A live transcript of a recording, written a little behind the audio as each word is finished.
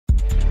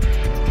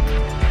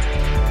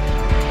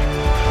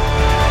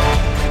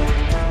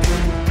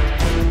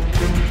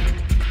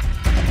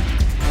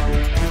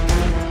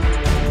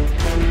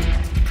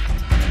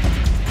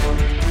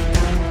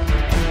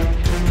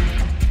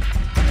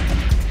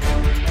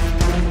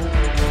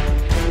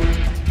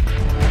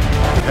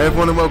Hey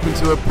everyone, and welcome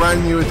to a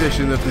brand new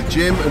edition of the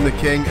Jim and the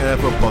King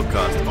NFL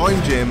podcast. I'm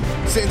Jim,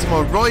 sitting to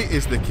my right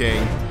is the King,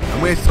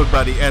 and we're here to talk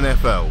about the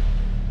NFL.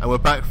 And we're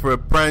back for a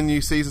brand new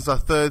season. It's our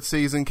third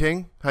season,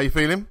 King. How you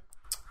feeling?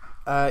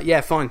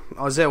 Yeah, fine.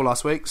 I was ill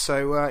last week,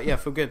 so I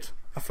feel good.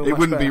 I feel it much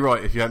wouldn't better. be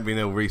right if you hadn't been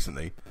ill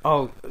recently.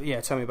 Oh,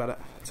 yeah, tell me about it.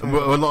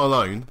 We're not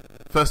alone.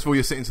 First of all,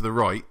 you're sitting to the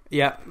right.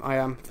 Yeah, I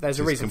am. There's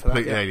a reason for that.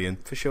 Completely alien.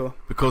 For sure.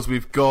 Because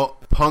we've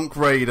got Punk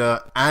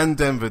Raider and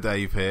Denver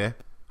Dave here.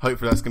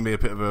 Hopefully that's going to be a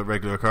bit of a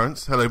regular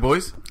occurrence. Hello,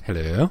 boys.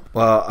 Hello.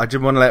 Well, I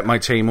didn't want to let my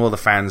team or the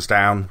fans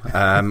down.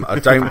 I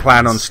don't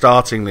plan on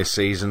starting this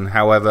season.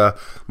 However,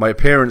 my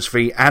appearance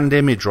fee and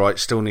image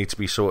rights still need to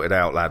be sorted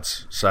out,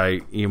 lads. So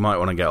you might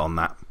want to get on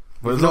that.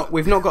 We've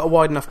not got a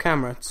wide enough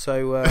camera,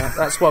 so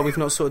that's why we've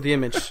not sorted the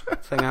image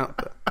thing out.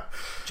 But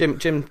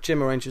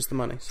Jim arranges the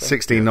money. So.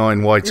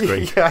 16:9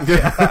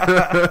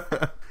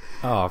 widescreen.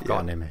 Oh, I've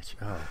got an image.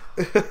 Oh.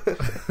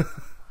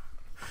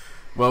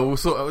 Well, we'll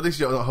sort. At least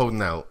you're not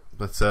holding out.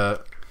 But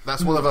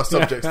that's one of our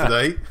subjects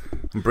today.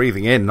 I'm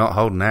breathing in, not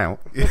holding out.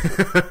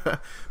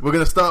 We're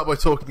going to start by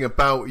talking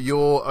about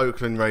your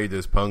Oakland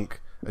Raiders, Punk,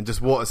 and just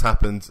what has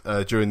happened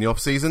during the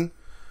off-season.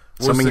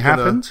 Something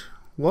happened?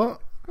 What?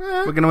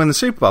 We're going to win the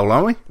Super Bowl,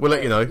 aren't we? We'll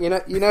let you know.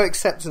 You know,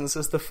 acceptance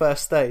is the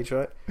first stage,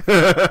 right?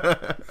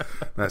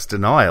 That's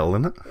denial,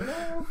 isn't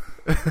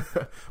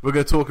it? We're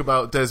going to talk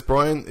about Dez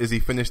Bryant. Is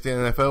he finished the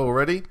NFL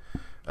already?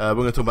 We're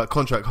going to talk about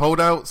contract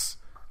holdouts.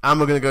 And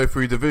we're going to go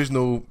through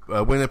divisional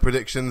winner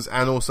predictions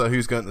and also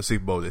who's going to the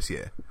Super Bowl this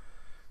year.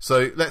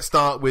 So let's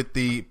start with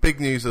the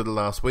big news of the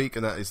last week,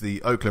 and that is the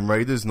Oakland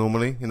Raiders.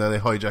 Normally, they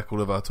hijack all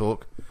of our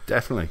talk.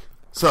 Definitely.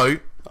 So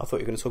I thought you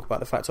were going to talk about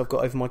the fact I've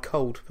got over my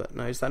cold, but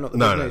no, is that not the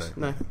No, big no, news?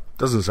 no.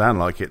 Doesn't sound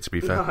like it, to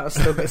be fair. No,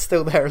 it's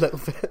still there a little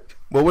bit.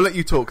 well, we'll let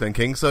you talk then,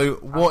 King. So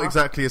what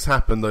exactly has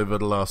happened over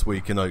the last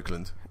week in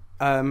Oakland?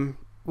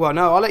 Well,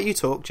 no, I'll let you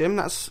talk,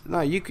 Jim.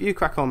 You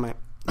crack on, mate.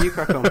 You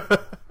crack on.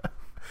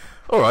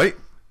 All right.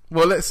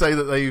 Well, let's say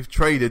that they've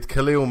traded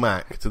Khalil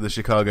Mack to the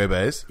Chicago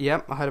Bears.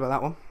 Yeah, I heard about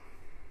that one.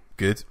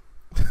 Good.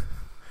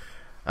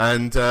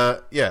 And,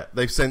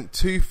 they've sent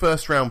 2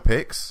 first-round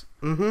picks,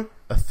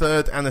 a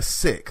third and a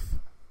sixth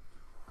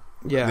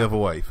the other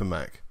way for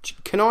Mack.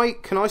 Can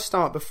I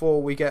start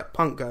before we get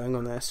Punk going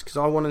on this? Because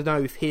I want to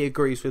know if he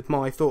agrees with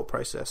my thought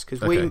process.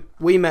 Because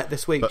we met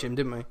this week, Jim,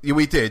 didn't we? Yeah,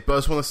 we did. But I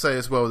just want to say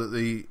as well that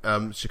the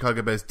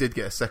Chicago Bears did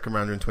get a second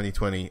rounder in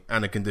 2020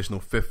 and a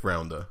conditional 5th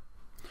rounder.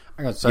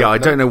 I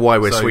don't know why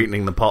we're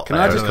sweetening the pot.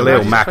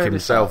 Khalil Mack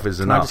himself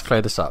is enough. Can I just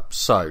clear this up?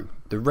 So,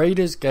 the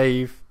Raiders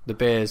gave the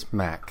Bears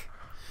Mack.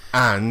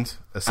 And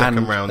a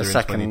second rounder in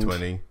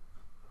 2020.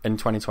 In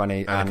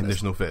 2020. And a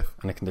conditional 5th.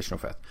 And a conditional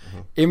 5th. Mm-hmm.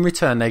 In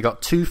return, they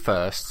got 2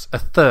 firsts, a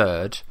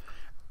third,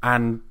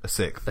 and a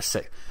sixth.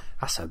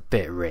 That's a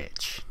bit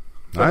rich.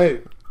 No.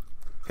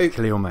 Who?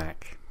 Khalil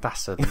Mack.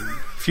 That's a...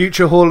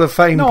 Future Hall of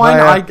Fame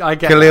player, I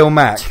get Khalil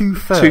Mack. 2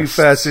 firsts. 2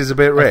 firsts is a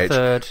bit rich. A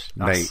third.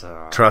 Mate,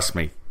 trust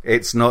me.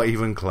 It's not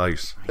even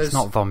close. It's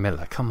not Von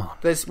Miller. Come on.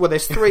 There's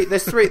three.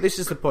 This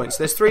is the point. So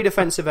there's 3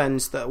 defensive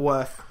ends that are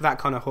worth that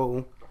kind of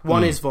haul.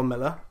 One is Von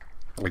Miller.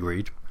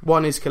 Agreed.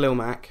 One is Khalil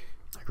Mack.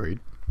 Agreed.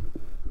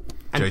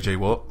 And JJ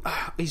Watt.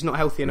 He's not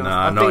healthy enough.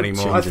 Nah, not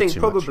anymore. I think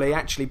probably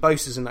actually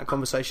Bosa's in that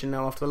conversation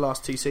now after the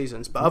last 2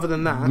 seasons. But other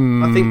than that,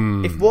 I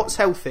think if Watt's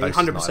healthy,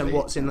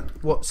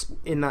 100% Watt's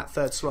in that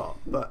third slot,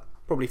 but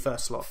probably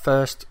first slot.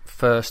 First,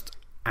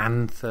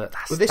 and third.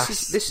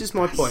 This is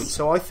my point.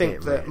 So I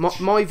think that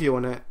my view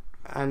on it,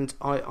 and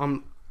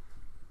I'm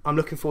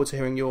looking forward to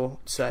hearing your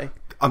say.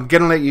 I'm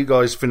going to let you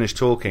guys finish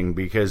talking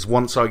because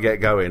once I get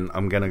going,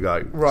 I'm going to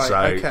go. Right, so,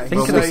 okay.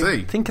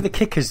 Think of the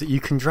kickers that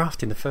you can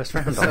draft in the first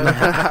round.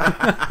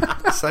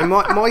 So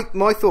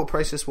my thought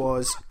process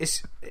was,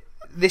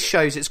 this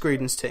shows it's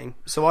Gruden's team.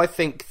 So I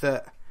think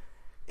that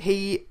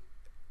he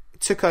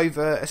took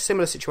over a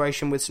similar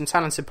situation with some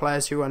talented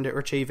players who were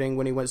underachieving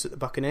when he was at the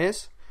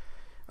Buccaneers.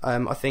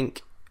 I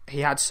think he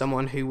had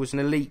someone who was an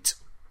elite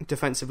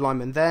defensive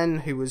lineman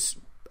then, who was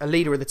a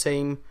leader of the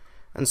team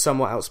and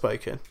somewhat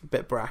outspoken, a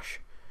bit brash.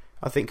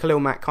 I think Khalil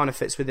Mack kind of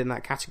fits within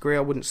that category.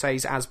 I wouldn't say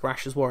he's as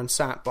brash as Warren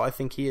Sapp, but I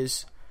think he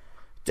is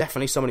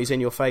definitely someone who's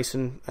in your face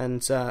and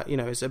is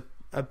a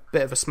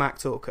bit of a smack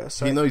talker.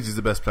 So he knows he's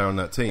the best player on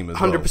that team as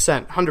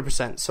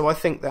 100%. So I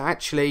think that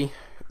actually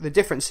the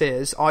difference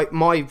is,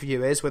 my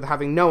view is, with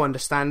having no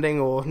understanding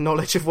or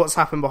knowledge of what's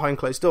happened behind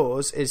closed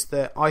doors, is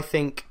that I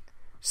think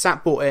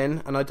Sapp bought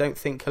in, and I don't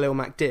think Khalil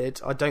Mack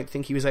did. I don't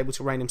think he was able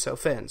to rein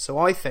himself in. So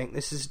I think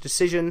this is a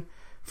decision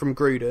from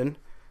Gruden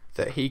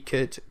that he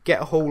could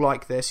get a haul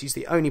like this. He's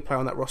the only player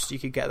on that roster you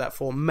could get that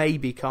for.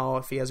 Maybe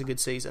Carr if he has a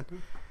good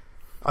season.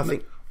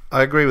 I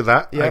agree with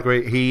that. Yeah. I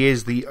agree. He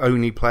is the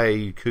only player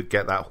you could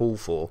get that haul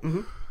for.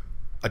 Mm-hmm.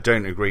 I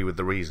don't agree with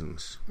the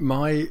reasons.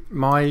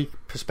 My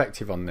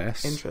perspective on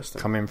this,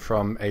 interesting, coming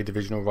from a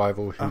divisional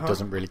rival who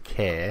doesn't really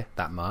care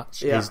that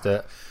much, yeah, is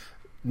that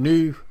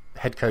new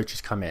head coach has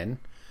come in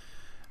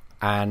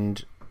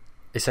and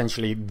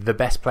essentially the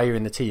best player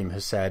in the team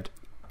has said,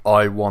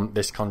 I want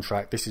this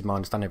contract. This is my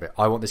understanding of it.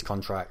 I want this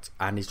contract.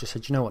 And he's just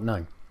said, you know what?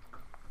 No.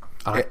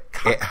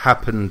 It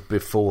happened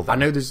before that. I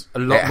know there's a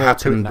lot more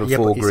to it.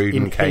 Before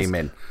Gruden came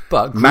in.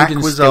 But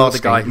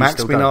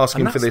Mac's been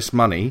asking for this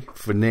money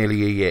for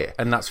nearly a year.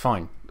 And that's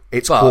fine.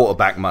 It's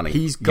quarterback money.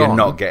 You're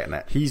not getting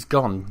it. He's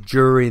gone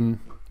during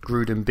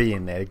Gruden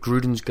being there.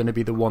 Gruden's going to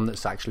be the one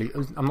that's actually...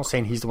 I'm not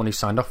saying he's the one who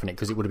signed off on it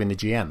because it would have been the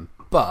GM.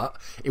 But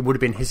it would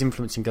have been his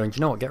influence in going, do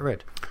you know what, get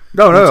rid.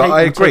 No,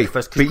 I agree.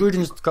 Because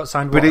Gruden's got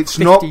signed, but it's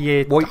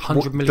 50-year,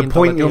 $100 million the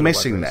point you're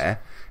missing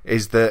there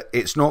is that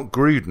it's not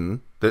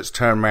Gruden that's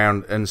turned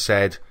around and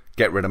said,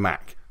 get rid of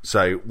Mac.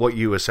 So what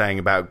you were saying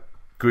about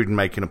Gruden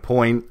making a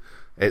point,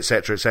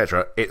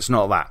 etc., it's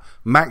not that.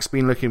 Mac's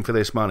been looking for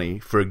this money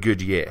for a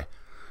good year.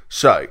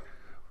 So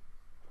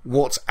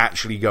what's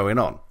actually going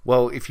on?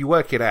 Well, if you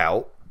work it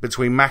out,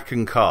 between Mac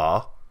and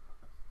Carr,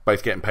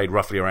 both getting paid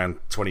roughly around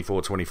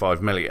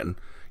 24-25 million,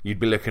 you'd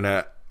be looking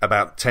at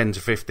about 10 to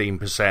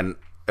 15%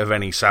 of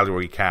any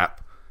salary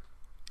cap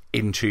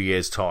in 2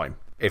 years' time,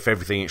 if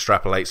everything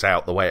extrapolates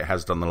out the way it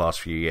has done the last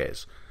few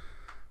years.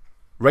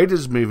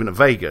 Raiders moving to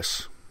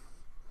Vegas.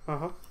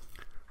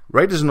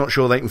 Raiders are not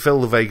sure they can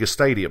fill the Vegas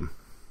stadium.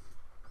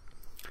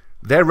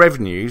 Their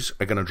revenues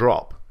are going to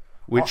drop,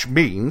 which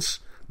means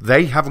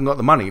they haven't got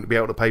the money to be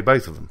able to pay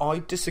both of them.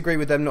 I disagree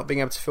with them not being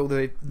able to fill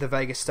the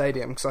Vegas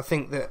stadium, because I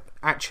think that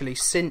actually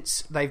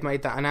since they've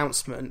made that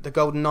announcement, the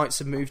Golden Knights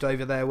have moved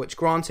over there, which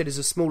granted is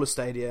a smaller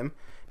stadium,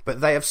 but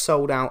they have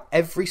sold out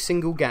every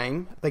single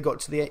game. They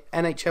got to the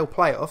NHL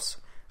playoffs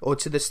or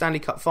to the Stanley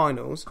Cup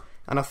finals,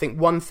 and I think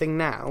one thing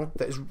now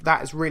that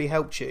has really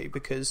helped you,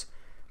 because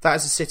that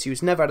is a city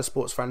who's never had a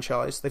sports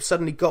franchise. They've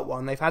suddenly got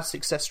one. They've had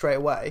success straight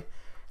away,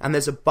 and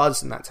there's a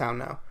buzz in that town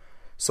now.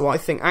 So I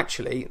think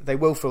actually they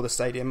will fill the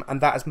stadium,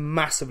 and that has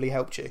massively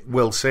helped you.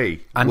 We'll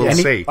see. We'll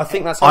see. I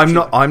think that's. I'm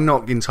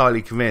not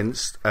entirely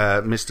convinced.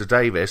 Mr.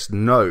 Davis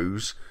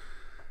knows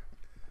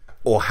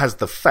or has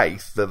the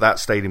faith that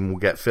stadium will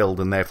get filled,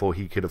 and therefore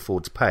he could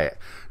afford to pay it.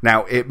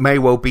 Now, it may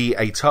well be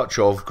a touch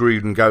of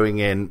Gruden going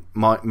in,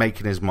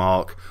 making his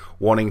mark,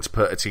 wanting to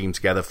put a team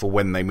together for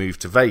when they move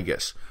to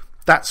Vegas.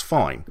 That's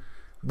fine.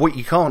 What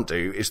you can't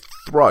do is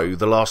throw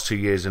the last 2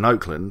 years in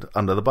Oakland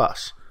under the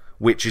bus,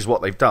 which is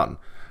what they've done.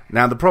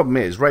 Now, the problem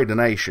is, Raider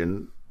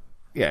Nation,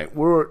 there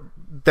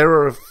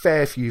are a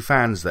fair few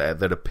fans there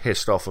that are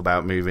pissed off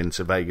about moving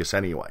to Vegas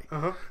anyway,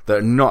 that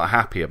are not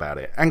happy about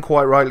it, and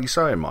quite rightly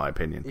so, in my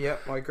opinion. Yeah,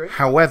 I agree.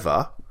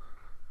 However,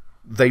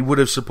 they would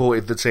have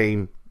supported the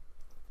team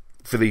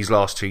for these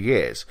last 2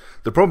 years.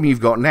 The problem you've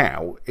got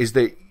now is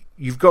that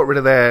you've got rid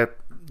of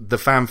the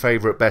fan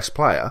favourite best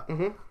player.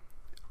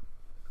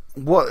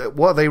 What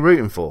are they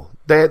rooting for?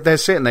 They're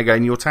sitting there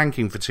going, you're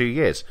tanking for 2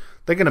 years.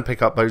 They're going to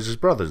pick up Bosa's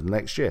brothers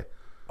next year.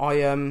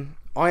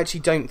 I actually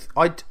don't.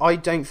 I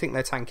don't think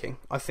they're tanking.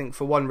 I think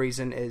for one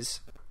reason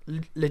is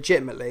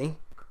legitimately.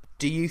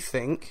 Do you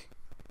think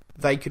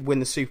they could win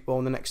the Super Bowl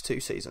in the next 2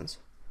 seasons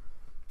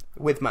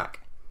with Mac?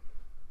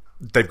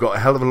 They've got a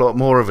hell of a lot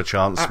more of a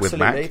chance with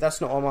Mac. Absolutely,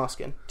 that's not what I'm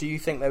asking. Do you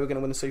think they were going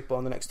to win the Super Bowl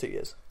in the next 2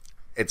 years?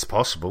 It's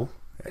possible.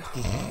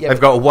 Yeah, they've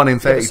got a 1 in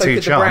 32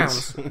 so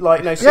chance. The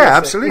Browns. No, yeah,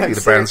 absolutely.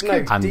 The Browns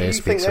could. And they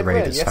speak a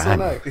Raiders yes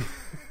fan. Or no?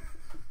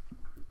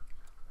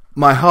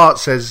 My heart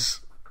says,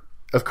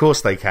 of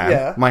course they can.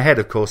 Yeah. My head,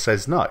 of course,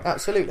 says no.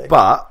 Absolutely.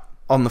 But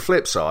on the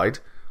flip side,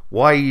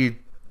 why are you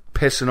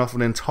pissing off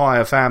an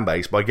entire fan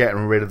base by getting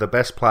rid of the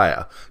best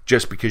player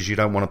just because you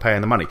don't want to pay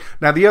him the money?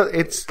 Now,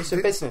 it's a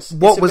business. Business.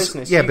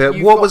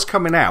 What was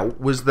coming out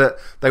was that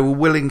they were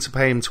willing to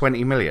pay him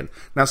 $20 million.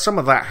 Now, some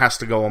of that has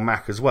to go on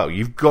Mac as well.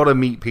 You've got to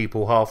meet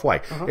people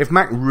halfway. If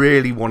Mac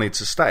really wanted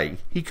to stay,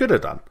 he could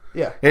have done.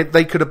 Yeah.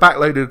 They could have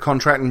backloaded a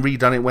contract and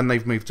redone it when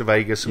they've moved to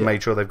Vegas and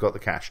made sure they've got the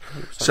cash.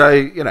 100%.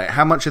 So,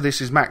 how much of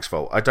this is Mac's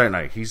fault? I don't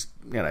know. He's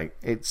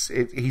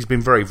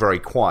been very, very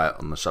quiet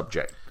on the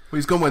subject. Well,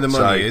 he's gone where the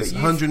money is.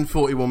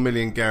 141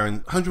 million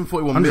guaranteed.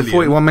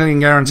 141 million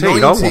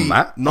guaranteed. 90, I want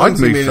that.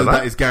 90 million of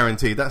that is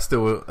guaranteed. That's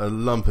still a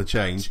lump of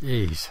change.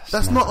 Jesus.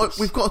 That's not.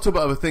 We've got to talk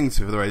about other things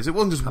for the Raiders. It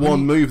wasn't just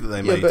one move that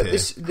they made but here.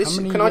 this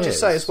can I just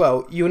say as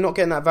well? You're not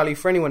getting that value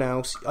for anyone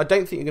else. I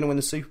don't think you're going to win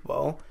the Super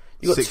Bowl.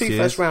 You've got 2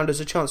 first rounders,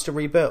 a chance to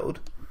rebuild.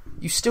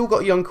 You've still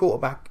got a young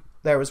quarterback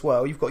there as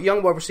well. You've got a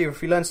young wide receiver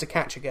if he learns to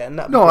catch again.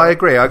 I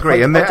agree. I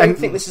don't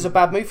think this is a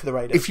bad move for the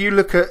Raiders. If you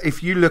look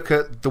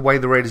at the way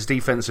the Raiders'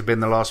 defense have been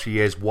the last few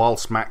years,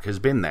 whilst Mac has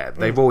been there,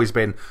 they've always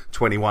been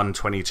 21,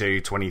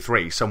 22,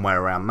 23, somewhere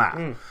around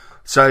that.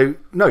 So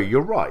no,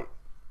 you're right.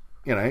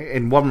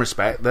 In one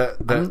respect,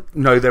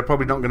 no, they're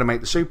probably not going to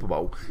make the Super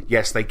Bowl.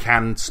 Yes, they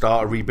can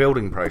start a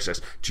rebuilding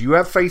process. Do you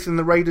have faith in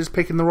the Raiders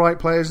picking the right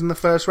players in the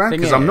first round?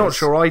 Because I'm not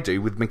sure I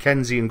do, with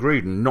McKenzie and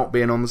Gruden not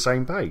being on the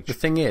same page. The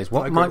thing is,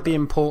 what might be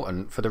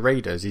important for the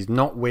Raiders is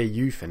not where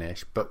you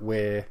finish, but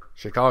where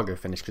Chicago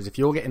finish. Because if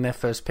you're getting their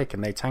first pick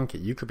and they tank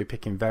it, you could be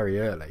picking very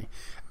early.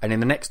 And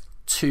in the next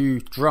 2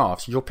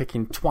 drafts, you're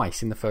picking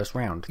twice in the first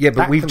round. Yeah,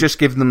 but we've just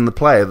given them the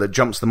player that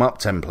jumps them up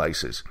 10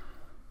 places.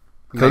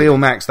 Khalil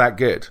Mack's that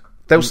good.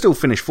 They'll still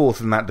finish 4th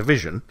in that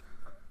division.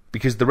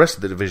 because the rest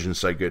of the division's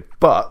so good.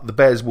 But the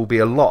Bears will be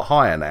a lot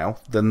higher now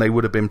than they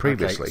would have been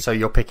previously. Okay, so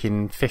you're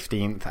picking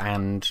 15th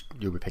and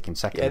you'll be picking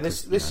second. Yeah,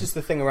 this is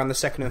the thing around the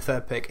second and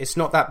third pick. It's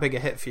not that big a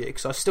hit for you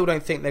because I still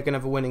don't think they're going to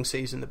have a winning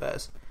season, the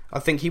Bears. I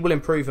think he will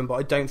improve them, but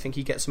I don't think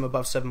he gets them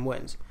above 7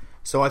 wins.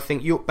 So I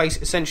think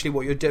essentially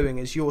what you're doing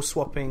is you're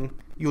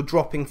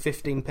dropping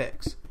 15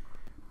 picks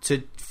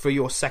for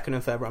your second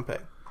and third round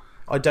pick.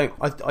 I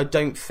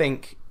don't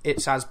think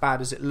it's as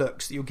bad as it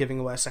looks that you're giving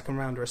away a second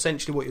rounder.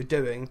 Essentially what you're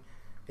doing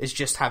is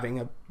just having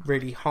a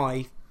really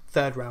high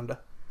third rounder.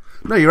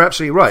 No, you're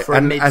absolutely right. For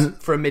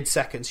a mid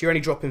second, so you're only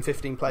dropping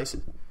 15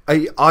 places.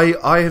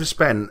 I have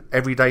spent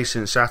every day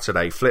since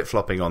Saturday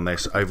flip-flopping on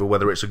this over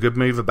whether it's a good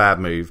move or bad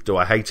move. Do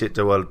I hate it?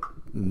 Do I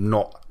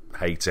not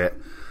hate it?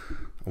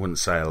 I wouldn't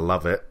say I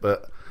love it,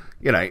 but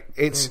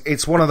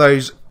it's one of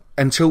those.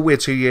 Until we're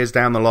 2 years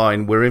down the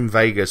line, we're in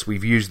Vegas,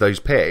 we've used those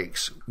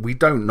picks. We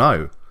don't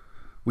know.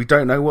 We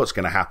don't know what's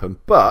going to happen.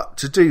 But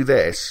to do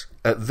this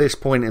at this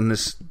point in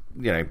this,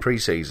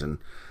 pre-season,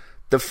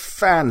 the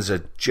fans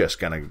are just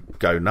going to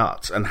go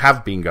nuts and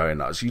have been going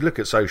nuts. You look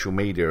at social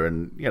media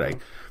and,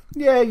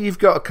 you've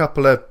got a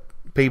couple of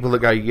people that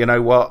go, you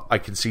know what, I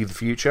can see the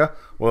future.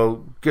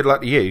 Well, good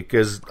luck to you,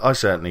 because I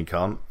certainly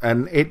can't.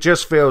 And it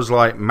just feels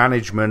like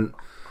management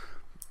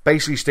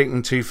basically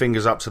sticking 2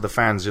 fingers up to the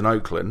fans in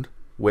Oakland,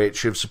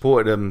 which have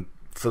supported them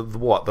for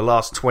the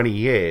last 20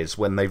 years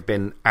when they've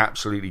been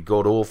absolutely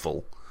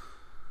god-awful.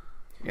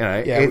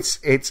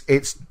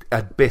 It's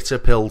a bitter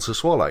pill to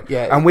swallow.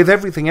 Yeah. And with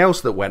everything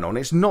else that went on,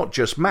 it's not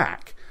just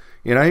Mac.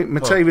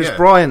 Dez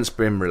Bryant's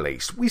been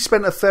released. We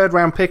spent a 3rd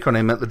round pick on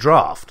him at the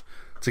draft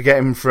to get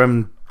him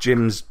from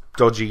Jim's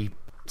dodgy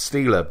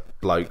Steeler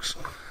blokes.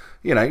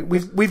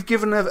 We've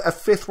given a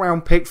 5th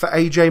round pick for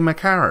AJ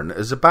McCarron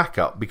as a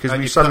backup because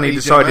we suddenly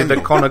decided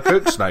that Connor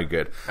Cook's no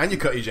good. And you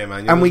cut EJ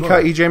Manuel. And we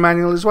cut EJ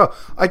Manuel as well.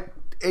 I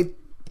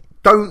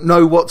don't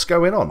know what's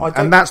going on,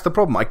 and that's the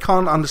problem. I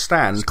can't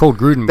understand. It's called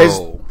Gruden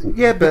Bowl.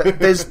 Yeah, but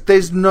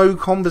there's no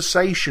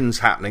conversations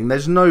happening.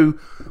 There's no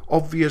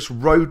obvious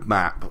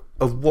roadmap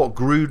of what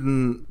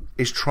Gruden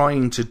is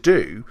trying to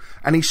do,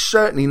 and he's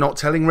certainly not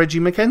telling Reggie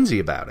McKenzie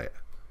about it.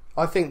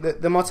 I think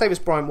that the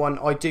Martavis Bryant one,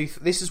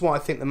 this is why I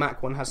think the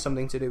Mac one has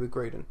something to do with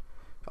Gruden.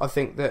 I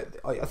think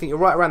you're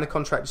right around the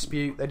contract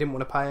dispute. They didn't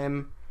want to pay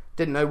him.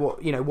 Didn't know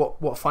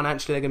what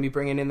financially they're going to be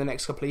bringing in the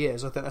next couple of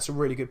years. I think that's a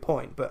really good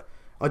point. But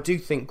I do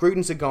think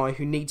Gruden's a guy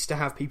who needs to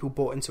have people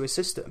bought into his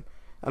system,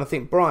 and I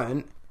think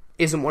Bryant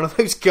isn't one of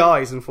those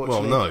guys.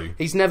 Unfortunately, well, no,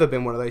 he's never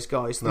been one of those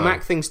guys. The No.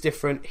 Mac thing's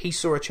different. He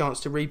saw a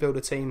chance to rebuild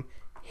a team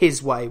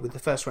his way with the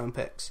 1st round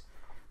picks.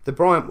 The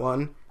Bryant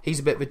one, he's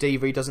a bit of a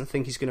diva. He doesn't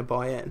think he's going to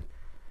buy in.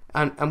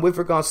 And with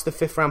regards to the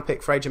 5th round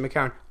pick for AJ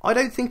McCarron, I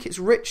don't think it's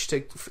rich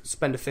to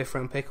spend a 5th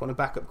round pick on a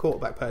backup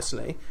quarterback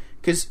personally,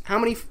 because how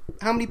many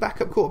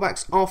backup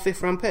quarterbacks are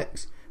 5th round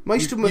picks?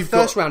 Most of them are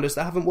first rounders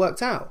that haven't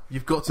worked out.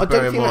 You've got to I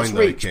bear don't in think mind, that's though,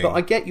 rich, King, but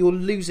I get you're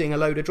losing a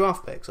load of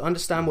draft picks. I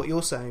understand what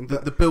you're saying.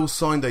 But the Bills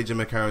signed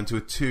AJ McCarron to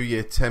a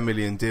 2-year, $10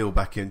 million deal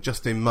back in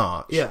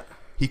March. Yeah.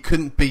 He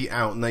couldn't beat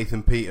out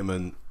Nathan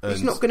Peterman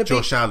and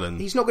Josh Allen.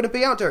 He's not going to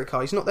beat out Derek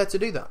Carr. He's not there to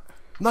do that.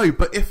 No,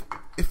 but if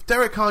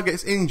Derek Carr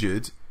gets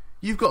injured,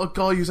 you've got a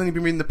guy who's only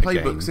been reading the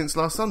playbook since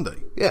last Sunday.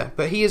 Yeah,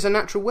 but he is a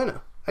natural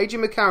winner.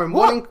 AJ McCarron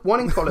won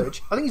in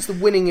college. I think he's the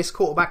winningest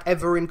quarterback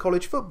ever in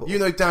college football. You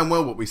know damn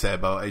well what we say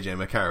about AJ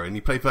McCarron.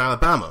 He played for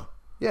Alabama.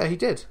 Yeah, he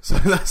did. So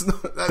that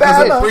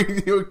doesn't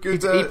bring you a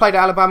good... He played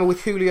at Alabama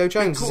with Julio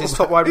Jones as his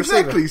top wide receiver.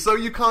 Exactly, so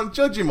you can't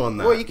judge him on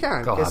that. Well, you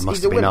can. God, that must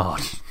he's have a been winner.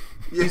 hard.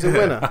 He's a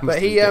winner.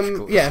 But he, and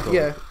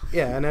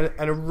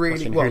a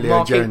really...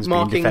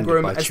 Mark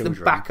Ingram as the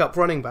backup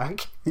running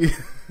back.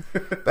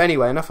 But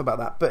anyway, enough about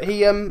that. But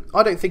he,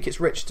 I don't think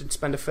it's rich to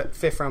spend a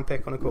 5th round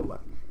pick on a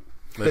quarterback.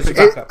 I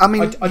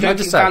don't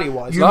think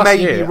value-wise. You may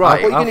be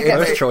right. What are you gonna Our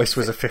get? first choice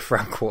was a 5th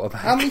round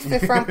quarterback. How many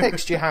 5th round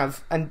picks do you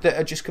have and that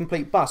are just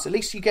complete busts? At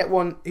least you get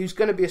one who's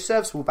going to be a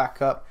serviceable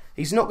backup.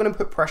 He's not going to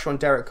put pressure on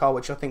Derek Carr,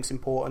 which I think is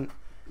important.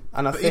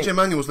 And I think EJ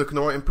Manuel's looking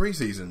alright in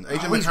pre-season.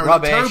 AJ he's McCarron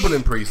rubbish. looked terrible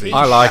in pre-season.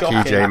 I like shocking.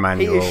 EJ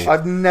Manuel.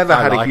 I've never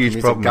had a like him. huge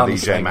He's problem a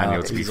with EJ gunslinger.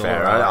 Manuel, to be He's fair.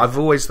 all right. I've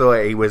always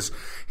thought he was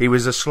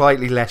a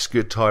slightly less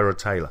good Tyrod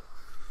Taylor.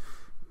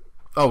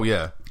 Oh,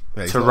 yeah.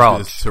 He's Tyrod.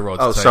 not as good as Tyrod Oh,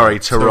 Taylor. sorry,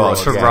 Tyrod.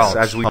 Tyrod. Yes,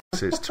 as we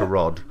it's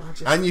Tyrod.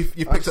 And you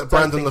picked just up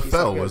don't Brandon think he's that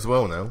LaFell good. as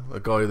well now, a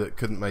guy that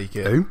couldn't make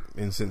it Who?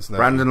 in Cincinnati.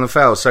 Brandon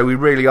LaFell. So we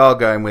really are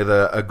going with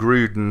a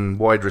Gruden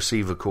wide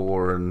receiver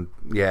core, and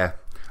yeah,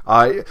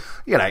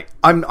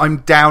 I'm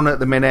down at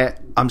the minute.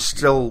 I'm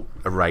still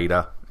a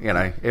Raider.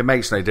 It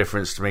makes no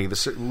difference to me.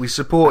 We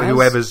support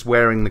whoever's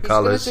wearing the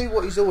colours. He's going to do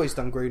what he's always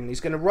done, Gruden.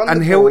 He's going to run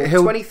And the he'll-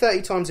 ball 20,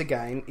 30 times a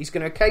game. He's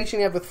going to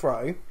occasionally have a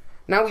throw.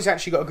 Now he's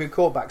actually got a good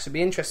quarterback, so it'll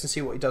be interesting to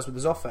see what he does with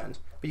his offense.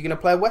 But you're going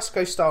to play a West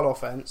Coast style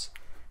offense,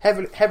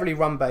 heavily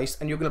run based,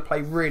 and you're going to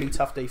play really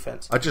tough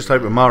defense. I just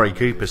hope Amari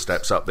Cooper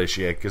steps up this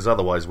year, because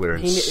otherwise we're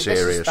in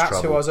serious That's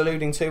trouble. who I was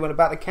alluding to when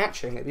about the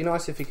catching. It'd be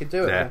nice if he could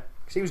do it. Yeah.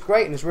 Because he was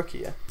great in his rookie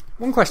year.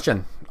 One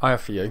question I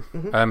have for you,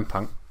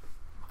 Punk.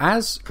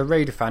 As a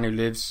Raider fan who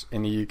lives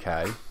in the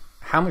UK,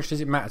 how much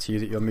does it matter to you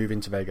that you're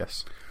moving to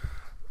Vegas?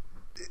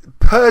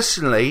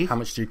 personally, How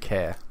much do you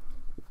care?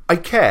 I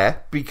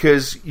care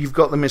because you've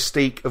got the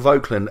mystique of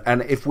Oakland,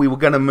 and if we were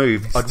going to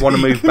move, I'd want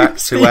to move back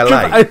to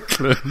LA.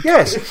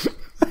 Yes.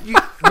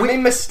 I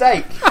mean,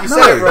 mistake. You said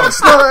No, it wrong.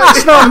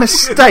 it's not a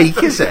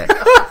mistake, is it?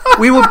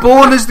 We were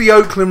born as the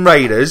Oakland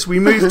Raiders. We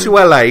moved to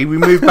LA. We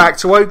moved back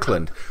to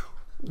Oakland.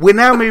 We're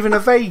now moving to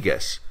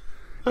Vegas.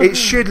 It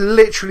should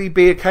literally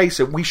be a case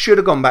of we should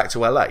have gone back to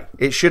LA.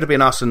 It should have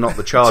been us and not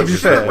the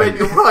Chargers that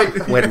You're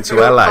right. went to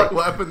LA.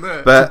 What happened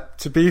there? But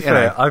To be you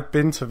fair, know. I've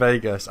been to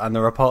Vegas, and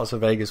there are parts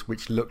of Vegas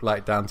which look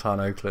like downtown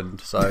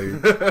Oakland. So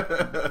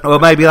Well,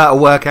 maybe that'll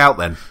work out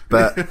then.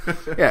 But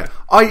yeah,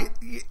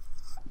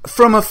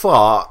 from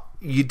afar,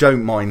 you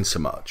don't mind so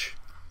much.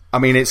 I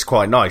mean, it's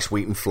quite nice.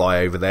 We can fly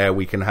over there.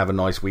 We can have a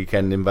nice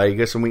weekend in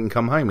Vegas, and we can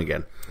come home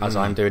again. as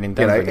I'm doing in You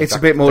Denver, know, in it's a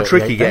exactly bit more 38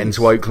 tricky getting days.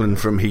 to Oakland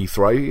from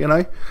Heathrow. You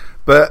know,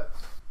 but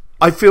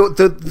I feel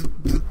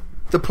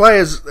the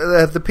players,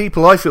 the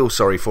people I feel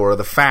sorry for are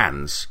the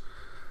fans.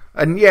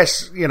 And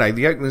yes, you know,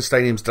 the Oakland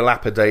Stadium's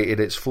dilapidated,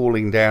 it's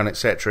falling down,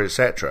 etc.,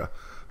 etc.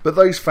 But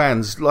those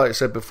fans, like I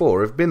said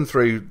before, have been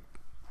through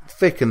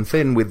thick and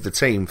thin with the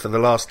team for the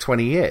last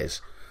 20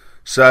 years.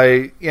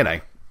 So, you know,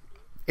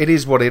 it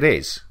is what it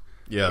is.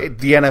 Yeah.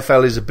 The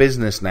NFL is a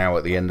business now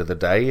at the end of the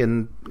day,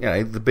 and, you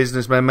know, the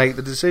businessmen make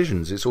the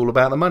decisions. It's all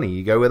about the money.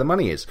 You go where the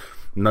money is.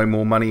 No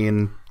more money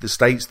in the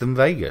States than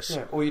Vegas.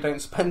 Yeah, or you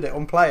don't spend it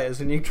on players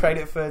and you trade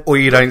it for... Or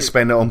you don't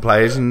spend it on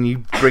players and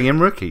you bring in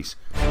rookies.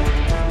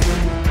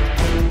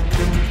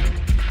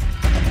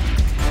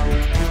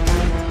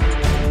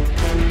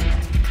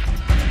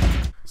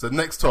 So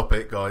next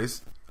topic,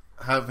 guys.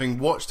 Having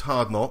watched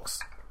Hard Knocks,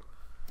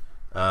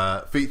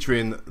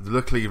 featuring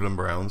the Cleveland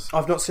Browns.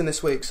 I've not seen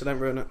this week, so don't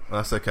ruin it.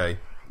 That's okay.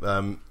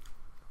 I mean,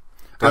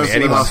 I've seen the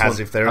anyone last has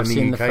one. if they're I've in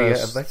seen the the UK yet,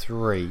 first have they?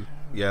 3.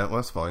 Yeah, well,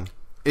 that's fine.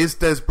 Is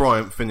Dez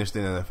Bryant finished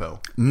in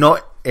NFL?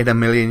 Not in a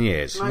million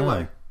years. No No.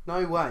 way.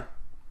 No way.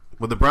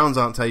 Well, the Browns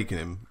aren't taking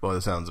him, by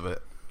the sounds of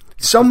it.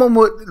 Someone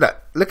would...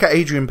 Look at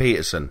Adrian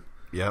Peterson.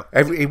 Yeah.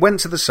 He went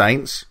to the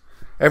Saints.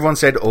 Everyone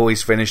said, oh,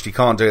 he's finished, he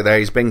can't do it there,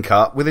 he's been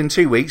cut. Within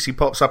 2 weeks, he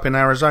pops up in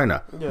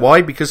Arizona. Yeah.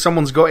 Why? Because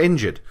someone's got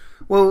injured.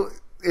 Well,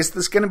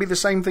 it's going to be the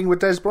same thing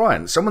with Dez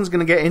Bryant. Someone's going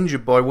to get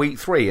injured by week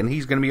 3, and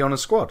he's going to be on a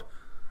squad.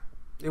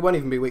 It won't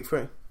even be week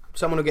 3.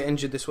 Someone will get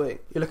injured this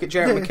week. You look at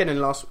Jarrett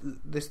McKinnon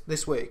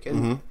this week,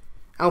 and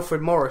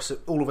Alfred Morris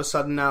all of a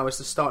sudden now is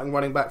the starting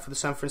running back for the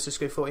San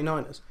Francisco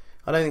 49ers.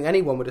 I don't think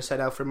anyone would have said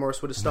Alfred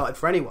Morris would have started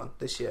for anyone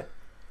this year.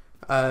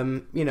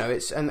 You know,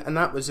 it's and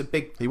that was a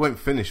big He won't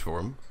finish for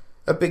him.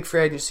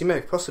 free agency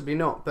move, possibly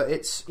not, but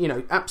it's, you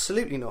know,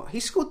 absolutely not. He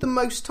scored the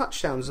most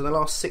touchdowns in the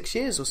last 6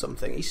 years or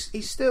something.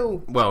 He's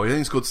still... Well, he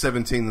only scored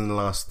 17 in the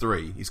last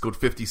 3. He scored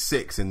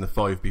 56 in the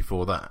 5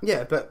 before that.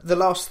 Yeah, but the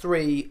last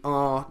 3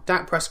 are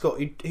Dak Prescott,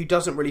 who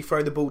doesn't really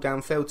throw the ball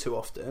downfield too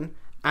often,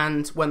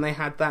 and when they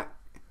had that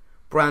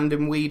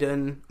Brandon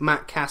Whedon,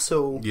 Matt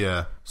Castle,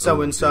 Yeah.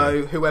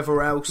 so-and-so,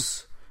 whoever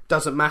else,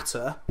 doesn't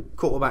matter,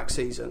 quarterback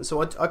season.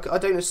 So I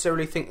don't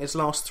necessarily think his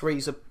last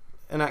 3's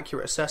an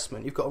accurate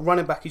assessment. You've got a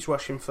running back who's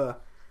rushing for,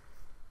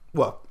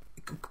 well,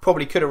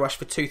 probably could have rushed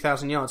for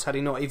 2,000 yards had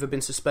he not either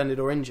been suspended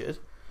or injured.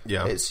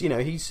 Yeah. It's, you know,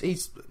 he's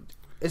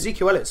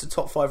Ezekiel Elliott's a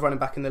top 5 running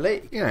back in the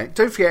league. You know,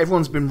 don't forget,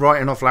 everyone's been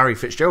writing off Larry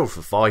Fitzgerald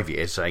for 5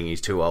 years, saying he's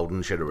too old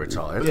and should have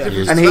retired. Yeah.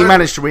 And he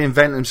managed to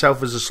reinvent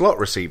himself as a slot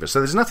receiver, so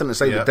there's nothing to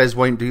say Yeah. that Dez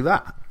won't do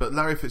that. But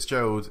Larry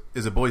Fitzgerald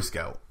is a Boy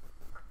Scout.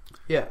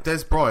 Yeah.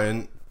 Dez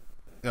Bryant,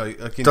 you know,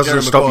 like in Doesn't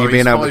Jerry stop you Maguire,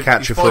 being he's able to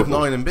catch he's a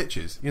football. 5'9" and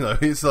bitches. You know,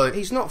 it's like...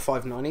 He's not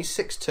 5'9", he's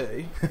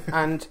 6'2",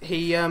 and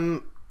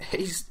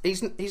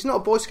he's not a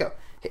Boy Scout.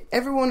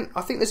 Everyone,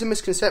 I think there's a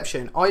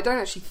misconception. I don't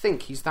actually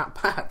think he's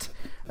that bad.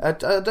 I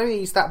don't think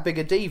he's that big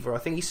a diva. I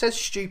think he says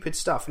stupid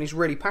stuff and he's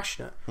really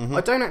passionate.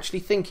 I don't actually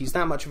think he's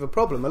that much of a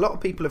problem. A lot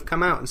of people have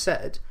come out and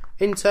said,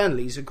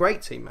 internally, he's a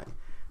great teammate.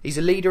 He's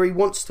a leader, he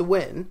wants to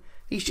win.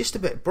 He's just a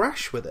bit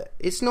brash with it.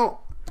 It's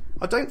not...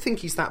 I don't think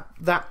he's that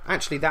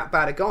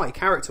bad a guy,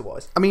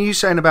 character-wise. I mean, you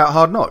saying about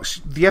Hard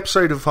Knocks, the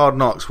episode of Hard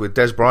Knocks with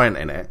Dez Bryant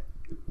in it,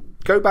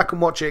 go back and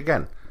watch it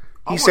again.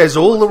 He says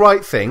all the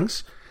right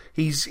things.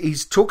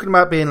 He's talking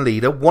about being a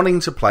leader, wanting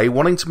to play,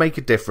 wanting to make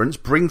a difference,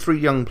 bring through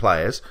young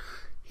players.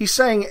 He's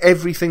saying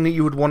everything that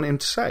you would want him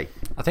to say.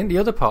 I think the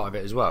other part of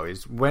it as well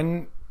is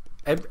when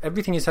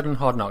everything he said on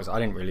Hard Knocks, I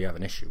didn't really have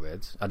an issue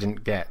with. I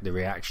didn't get the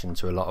reaction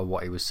to a lot of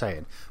what he was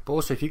saying. But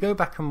also, if you go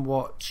back and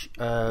watch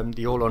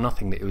the All or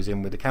Nothing that he was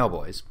in with the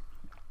Cowboys,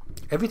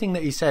 everything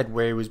that he said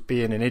where he was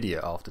being an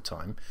idiot half the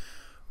time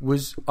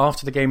was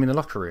after the game in the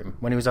locker room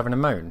when he was having a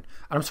moan. And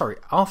I'm sorry,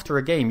 after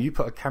a game, you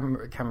put a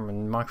camera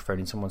and microphone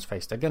in someone's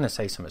face, they're going to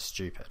say something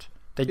stupid.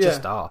 They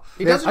just are.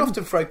 He doesn't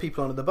often throw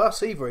people under the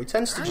bus either. He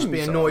tends to just be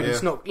annoyed. yeah.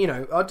 It's not, you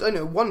know, I don't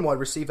know one wide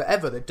receiver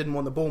ever that didn't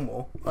want the ball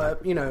more.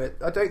 You know,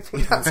 I don't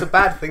think that's a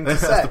bad thing to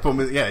That's say. the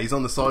problem. Yeah, he's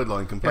on the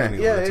sideline complaining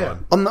Yeah, all the yeah.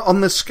 time.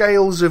 On the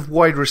scales of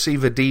wide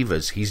receiver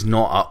divas, he's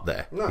not up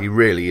there. No. He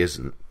really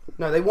isn't.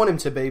 No, they want him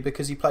to be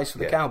because he plays for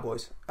the Yeah.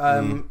 Cowboys. But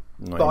anymore.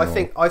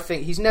 I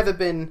think he's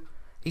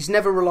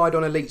never relied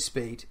on elite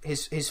speed.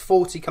 His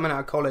 40 coming out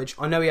of college,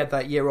 I know he had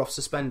that year off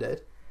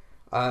suspended.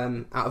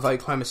 out of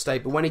Oklahoma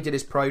State. But when he did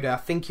his pro day, I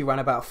think he ran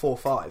about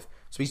 4.5.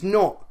 So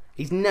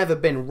he's never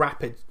been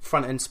rapid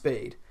front end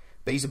speed,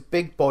 but he's a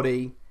big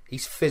body.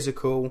 He's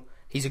physical.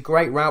 He's a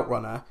great route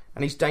runner,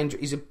 and he's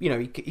dangerous.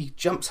 He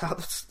jumps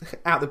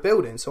out the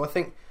building. So I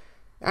think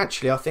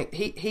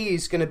he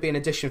is going to be an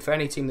addition for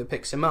any team that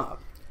picks him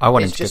up. I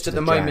want it's him to just get at to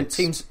the the moment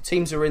Jags.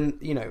 teams are in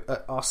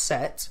are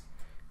set,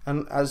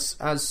 and as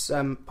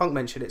Punk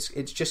mentioned,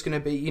 it's just going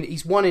to be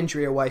he's one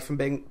injury away from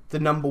being the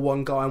number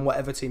one guy on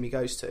whatever team he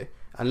goes to,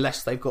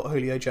 unless they've got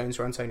Julio Jones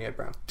or Antonio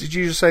Brown. Did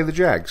you just say the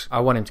Jags?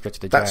 I want him to go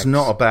to the Jags. That's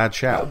not a bad That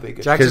shout. would be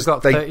good. Jags have Because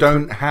got they 33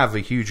 don't have a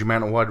huge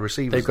amount of wide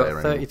receivers. They've got there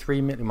anymore. 33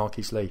 million,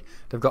 Marquise Lee.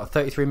 They've got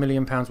 £33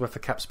 million worth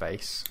of cap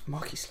space.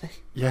 Marquise Lee,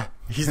 Yeah,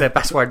 he's their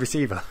best wide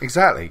receiver.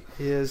 Exactly.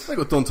 he is. They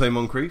got Dante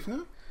Moncrief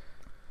now.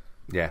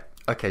 Yeah.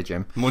 Okay,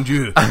 Jim. Mon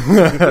Dieu.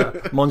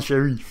 Mon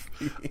Sharif.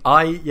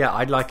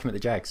 I'd like him at the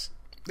Jags.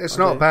 It's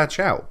not a bad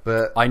shout,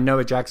 but I know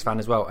a Jags fan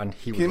as well, and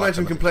he. Can you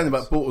imagine complaining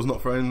about Bortles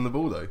not throwing the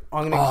ball though?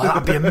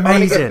 that'd be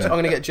amazing. I'm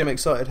going to get Jim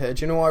excited here.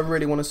 Do you know what I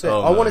really want to see?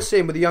 Oh, I want no. to see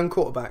him with a young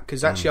quarterback,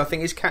 because actually I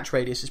think his catch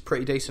radius is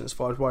pretty decent as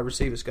far as wide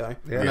receivers go.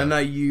 Yeah. And I know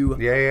you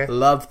Yeah.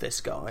 love this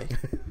guy.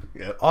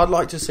 Yeah. I'd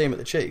like to see him at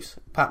the Chiefs,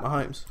 Pat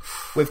Mahomes,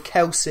 with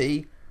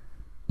Kelsey,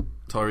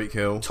 Tyreek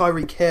Hill,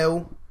 Tyreek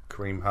Hill.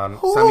 Kareem Hunt.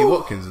 Sammy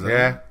Watkins. Is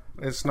Yeah,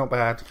 it's not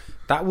bad.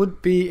 That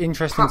would be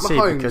interesting Pat to see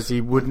Mahomes. because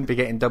he wouldn't be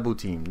getting double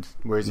teamed.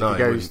 Whereas No, if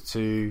he he goes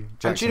to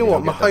Jackson, And do you know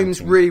what?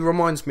 Mahomes really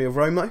reminds me of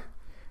Romo.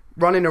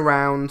 Running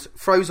around,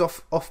 throws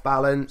off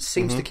balance,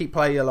 seems to keep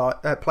plays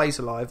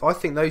alive. I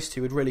think those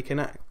two would really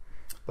connect.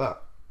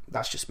 But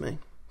that's just me.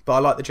 But I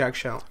like the Jag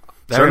shout.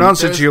 So in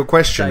answer to your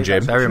question,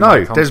 Jim, they're in no, my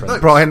Des conference.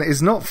 Bryant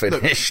is not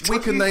Look, finished. we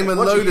can name a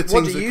What do load you- of teams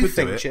What do that you could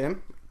think, do it.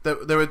 Jim?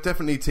 There are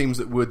definitely teams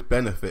that would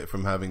benefit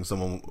from having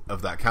someone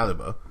of that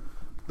caliber.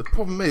 The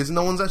problem is,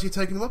 no one's actually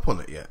taken him up on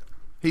it yet.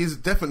 He's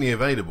definitely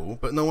available,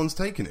 but no one's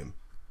taken him.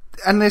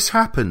 And this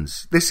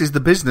happens. This is the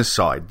business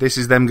side. This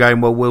is them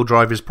going, well, we'll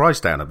drive his price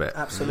down a bit.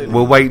 Absolutely.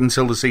 We'll wait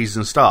until the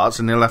season starts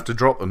and he'll have to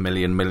drop $1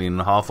 million, $1.5 million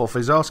off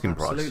his asking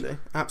price.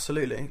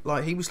 Absolutely.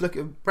 Like he was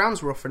looking,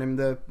 Browns were offering him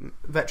the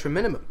veteran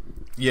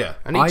minimum, Yeah,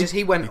 and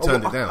he went. he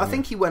turned it down, I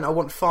think he went. I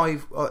want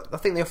 5. I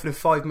think they offered him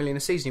 $5 million a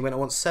season. He went. I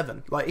want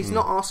 7. Like he's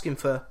not asking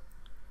for.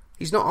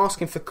 He's not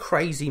asking for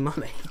crazy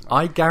money.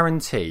 I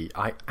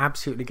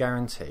absolutely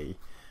guarantee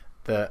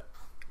that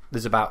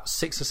there's about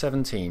 6 or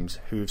 7 teams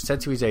who've said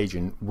to his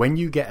agent, when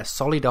you get a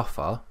solid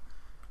offer,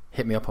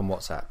 hit me up on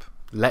WhatsApp.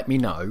 Let me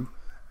know.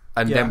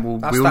 And then we'll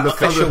That's look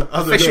that at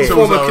other official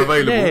tools form of are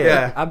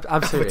available.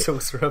 absolutely.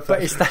 Tools are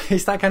But available.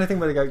 it's that kind of thing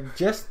where they go,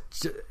 just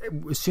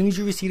as soon as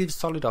you receive a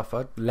solid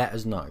offer, let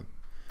us know.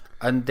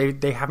 And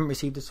they haven't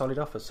received a solid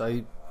offer,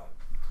 so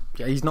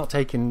he's not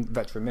taking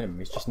veteran minimum.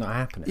 It's just not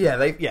happening.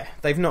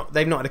 They've not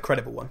had a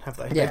credible one, have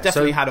they? Yeah, They've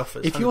definitely so had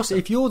offers. If you're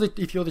 100%.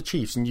 if you're the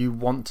Chiefs and you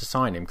want to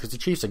sign him, because the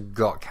Chiefs have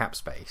got cap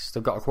space,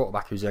 they've got a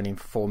quarterback who's earning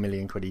 £4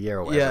 million a year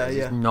or whatever.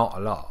 It's not a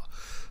lot.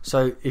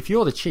 So if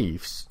you're the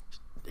Chiefs,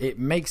 it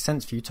makes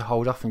sense for you to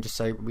hold off and just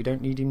say, we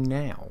don't need him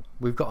now.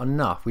 We've got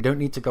enough. We don't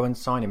need to go and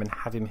sign him and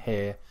have him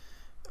here.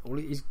 All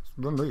it is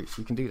run routes.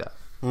 You can do that.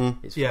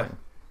 It's fine.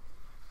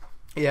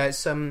 Yeah,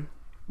 it's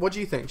what do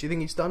you think? Do you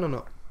think he's done or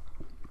not?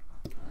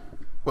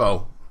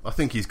 Well, I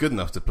think he's good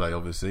enough to play,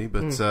 obviously,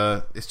 but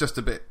it's just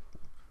a bit,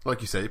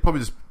 like you say, probably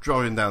just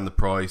driving down the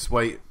price,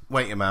 wait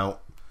him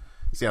out,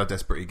 see how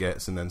desperate he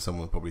gets, and then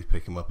someone will probably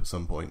pick him up at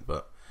some point.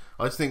 But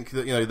I just think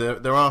that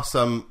there are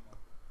some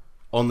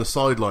on the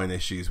sideline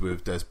issues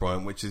with Dez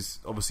Bryant, which is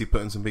obviously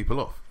putting some people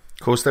off.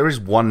 Of course, there is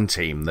one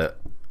team that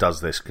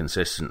does this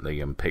consistently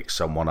and picks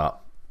someone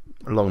up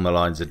along the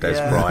lines of Dez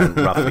Bryant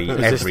roughly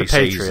this every the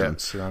season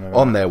Patriots?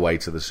 on their way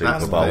to the Super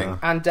That's the Bowl. thing.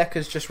 And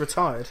Decker's just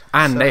retired.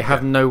 And So- they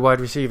have no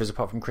wide receivers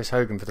apart from Chris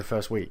Hogan for the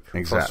first week.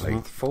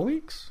 Exactly. 4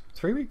 weeks?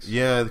 3 weeks?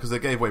 Yeah, because they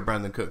gave away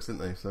Brandon Cooks,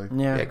 didn't they? So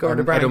Yeah, got rid of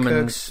and Brandon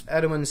Edelman's- Cooks,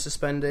 Edelman's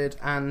suspended,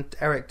 and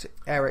Eric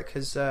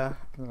has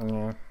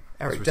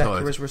Eric He's Decker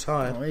retired. has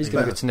retired. He's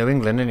going to go to New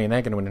England, isn't he? And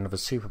they're going to win another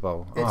Super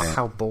Bowl. Oh,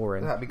 how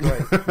boring. That'd be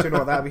great. Do you know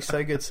what? That'd be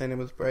so good seeing him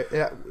with Brady.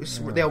 Yeah, it's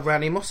the old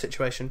Randy Moss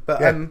situation. But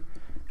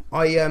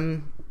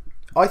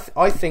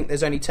I think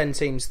there's only 10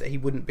 teams that he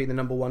wouldn't be the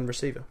number one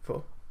receiver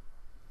for.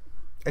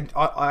 And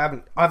I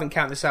haven't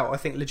counted this out. I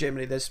think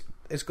legitimately there's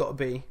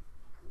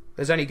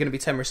only going to be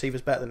 10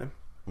 receivers better than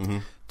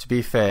him. To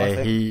be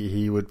fair,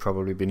 he would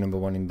probably be number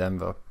 1 in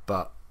Denver,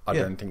 but I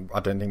Yeah. don't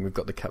think we've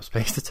got the cap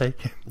space to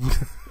take him.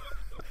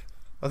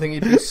 I think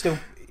he'd be still.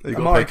 You've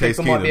got to Amari pay Case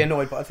Cooper might be Keenum.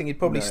 annoyed, but I think he'd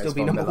probably No, still it's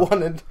be fine number with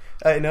one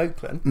in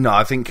Oakland. No,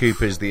 I think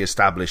Cooper's the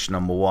established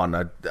number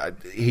 1.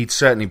 He'd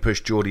certainly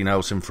push Jordy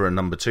Nelson for a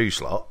number 2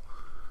 slot.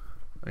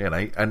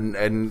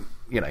 And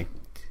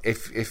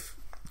if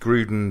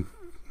Gruden,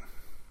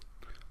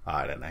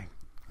 I don't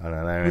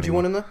know. Would you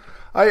want him there?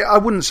 I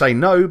wouldn't say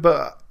no,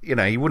 but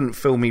he wouldn't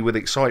fill me with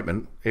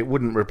excitement. It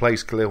wouldn't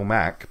replace Khalil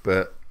Mack,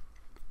 but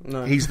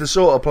No. he's the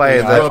sort of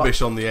player he's that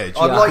rubbish on the edge.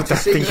 I'd like to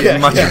see.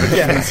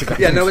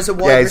 No, as a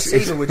wide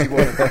receiver, would you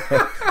want him?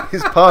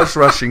 his pass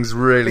rushing's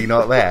really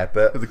not there.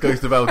 But The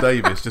ghost of Al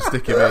Davis, just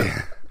stick him in.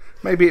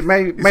 Maybe we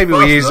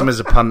fast use him enough. as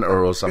a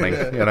punter or something.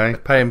 You know,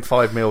 pay him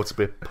 $5 million to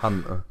be a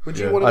punter. Would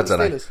you Yeah. want him I at the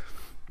dunno. Steelers?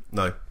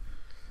 No.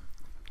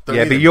 Don't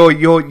Yeah, need but him.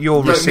 your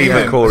need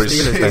receiver him. core The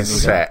Steelers don't need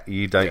is set.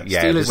 You don't.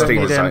 Yeah, Steelers the don't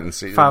need Steelers him. don't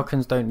see-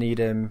 Falcons don't need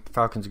him.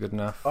 Falcons are good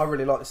enough. I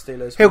really like the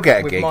Steelers. He'll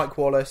get a with gig. Mike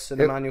Wallace and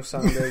He'll- Emmanuel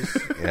Sanders,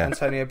 Yeah.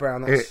 Antonio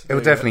Brown. He'll That's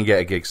definitely get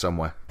a gig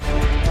somewhere.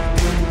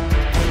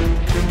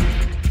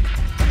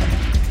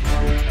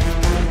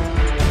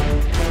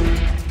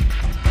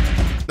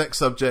 Next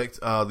subject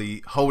are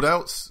the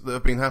holdouts that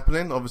have been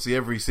happening. Obviously,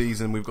 every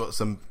season we've got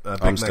some I'm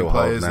big still name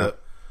players holding out.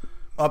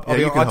 that. I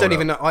you can don't hold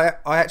even know.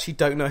 I actually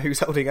don't know who's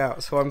holding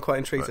out, so I'm quite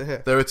intrigued to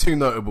hear. There are two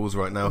notables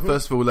right now.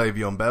 First of all,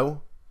 Le'Veon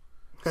Bell.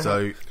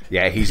 So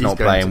Yeah, he's not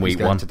going playing to- week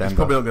going one. to he's Denver.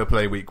 probably not going to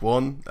play week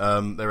one.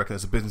 They reckon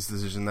it's a business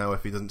decision now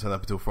if he doesn't turn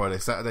up until Friday,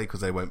 Saturday,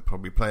 because they won't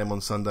probably play him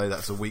on Sunday.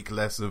 That's a week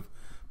less of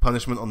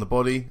punishment on the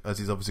body, as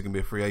he's obviously going to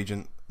be a free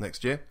agent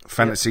next year.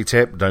 Fantasy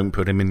tip: don't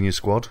put him in your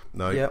squad.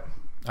 No. Yep.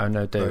 Oh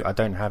no, do Right. I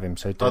don't have him,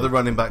 so do. Other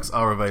running backs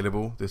are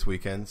available this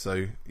weekend,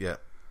 so yeah,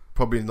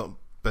 probably not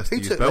best Who to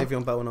use took Bell.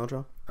 Le'Veon Bell in our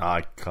draft?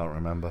 I can't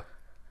remember.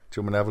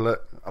 Do you want me to have a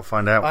look? I'll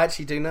find out. I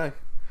actually do know.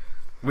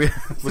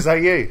 Was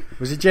that you?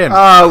 Was it Jim?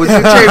 Oh, was it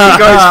Jim, you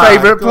guys'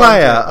 favourite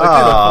player? I did.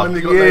 I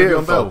finally got Le'Veon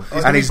beautiful. Bell.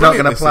 He's And be he's not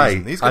brilliant going to this play.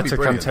 season. He's I going to be took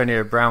brilliant.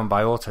 Antonio Brown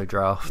by auto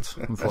draft,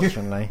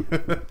 unfortunately.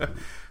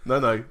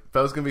 No,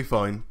 Bell's going to be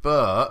fine.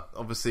 But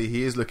obviously,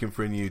 he is looking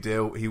for a new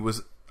deal. He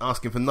was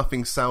asking for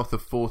nothing south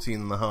of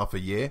 14.5 a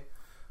year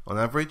on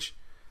average.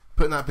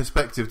 Putting that in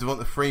perspective,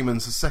 Devonta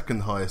Freeman's the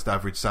second highest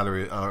average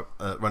salary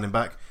running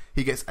back.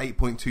 He gets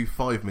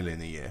 8.25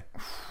 million a year.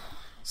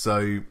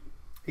 So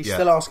He's Yeah.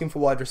 still asking for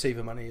wide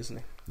receiver money, isn't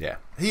he? Yeah.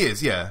 he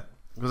is, yeah,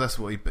 because that's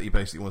what he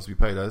basically wants to be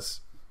paid as.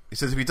 He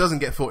says if he doesn't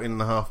get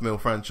 14.5 mil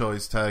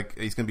franchise tag,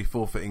 he's going to be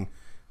forfeiting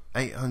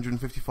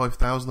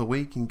 855,000 a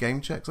week in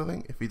game checks. I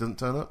think if he doesn't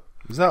turn up.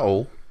 Is that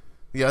all?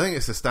 Yeah, I think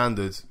it's a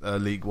standard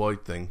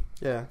league-wide thing.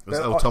 Yeah. Because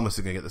But Earl Thomas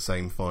is going to get the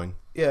same fine.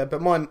 Yeah,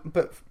 but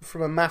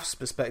from a maths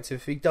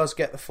perspective, if he does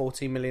get the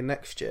 14 million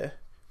next year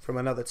from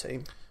another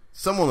team,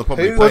 Someone will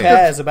probably who pay him.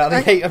 cares about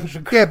the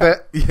 800 Yeah,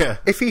 but Yeah,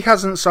 if he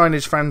hasn't signed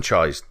his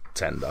franchise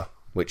tender,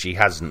 which he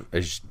hasn't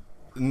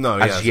no,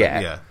 As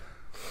yet. yeah.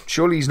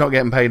 surely he's not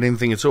getting paid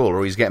anything at all,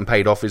 or he's getting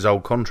paid off his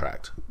old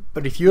contract.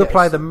 But if you Yes.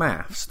 apply the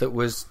maths that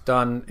was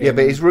done, Yeah,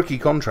 but his rookie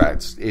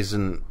contract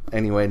isn't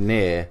anywhere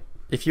near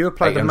if you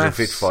apply the maths,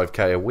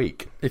 855k a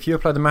week. if you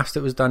apply the maths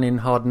that was done in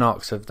Hard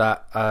Knocks of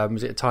that,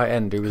 was it a tight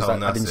end who was Carl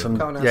like adding Nassib.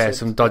 Carl some, Nassib,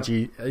 some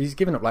dodgy? He's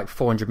given up like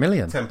 400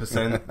 million.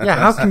 10%. Yeah,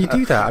 how can you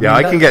do that? Yeah,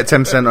 mean, I can get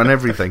 10% on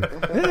everything.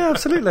 Yeah,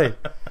 absolutely.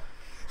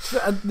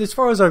 As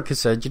far as I'm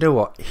concerned, you know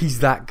what? He's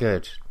that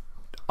good.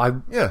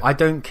 Yeah. I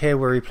don't care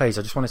where he plays.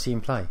 I just want to see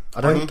him play.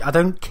 I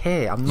don't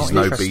care. I'm not He's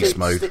no interested. beast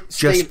mode.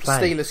 Just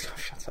play. Steelers,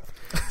 shut up.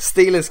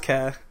 Steelers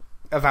care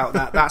about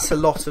that. That's a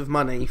lot of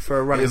money for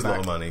a It running is a lot back.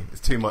 of money. It's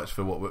too much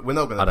for what we're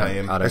not going I to don't- pay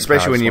him. I don't-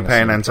 Especially I when just you're wanna see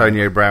paying him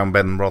Antonio Brown,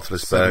 Ben 17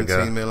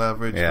 Roethlisberger. mil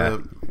average Yeah.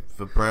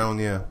 for Brown.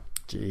 Yeah,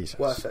 Jesus.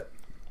 Worth it.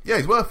 yeah,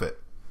 he's worth it.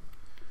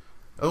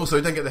 And also,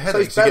 you don't get the So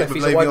headaches he's you better get if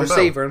with he's a wide Le'Veon Bell.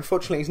 receiver.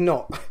 Unfortunately, he's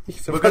not.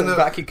 He's a We're running gonna-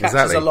 back. He catches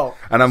Exactly. a lot.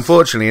 And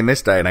unfortunately, in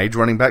this day and age,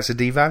 running backs are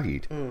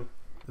devalued.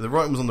 The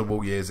writing was on the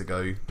wall years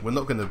ago. We're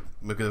going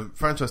to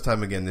franchise tag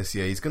him again this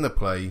year. He's going to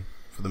play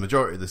for the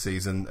majority of the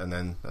season, and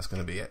then that's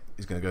going to be it.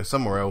 He's going to go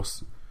somewhere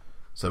else.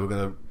 So we're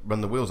going to run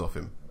the wheels off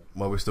him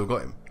while we've still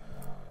got him.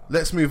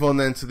 Let's move on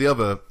then to the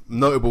other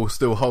notable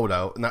still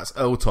holdout, and that's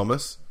Earl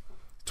Thomas.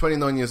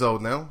 29 years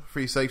old now,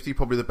 free safety,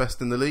 probably the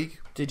best in the league.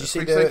 Did you at see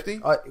free the? safety?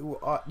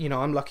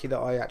 I'm lucky that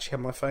I actually had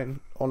my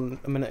phone on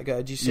a minute ago.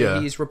 Did you see Yeah.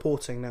 he's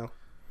reporting now?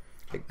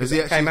 Has he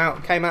It came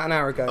out an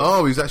hour ago.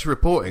 Oh, he's actually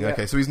reporting. Yeah.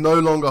 Okay, so he's no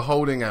longer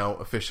holding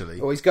out officially.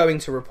 Or he's going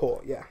to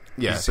report. Yeah.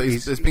 Yeah, so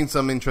there's been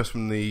some interest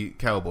from the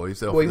Cowboys.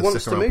 They Well, he offered a wants to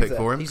second round move pick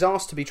for there. him. He's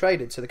asked to be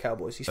traded to the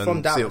Cowboys. He's And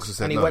from Seahawks have Dallas,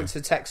 said and he no. went to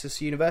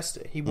Texas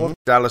University. He won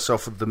Dallas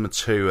offered them a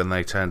 2 and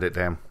they turned it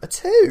down. a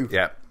 2.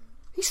 Yeah.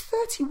 He's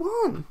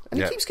 31, and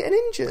Yeah. he keeps getting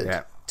injured.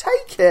 Yeah.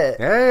 Take it.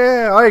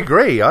 Yeah, I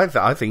agree.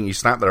 I think you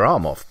snap their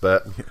arm off,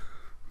 but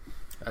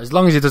As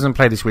long as he doesn't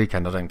play this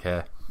weekend, I don't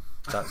care.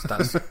 That's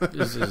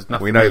there's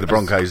nothing. we know the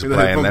Broncos are The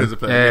playing Broncos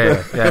then.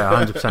 are playing.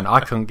 Yeah, 100%. I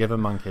couldn't give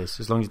him monkeys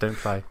as long as you don't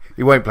play.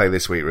 He won't play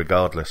this week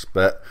regardless,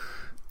 but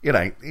you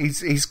know,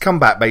 he's come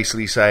back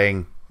basically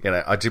saying, you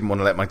know, I didn't want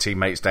to let my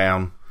teammates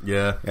down.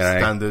 Yeah, You know,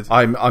 standard.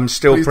 I'm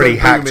still Please pretty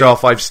don't boo hacked me.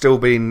 off. I've still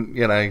been,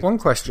 you know, One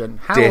question: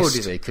 how Dissed. old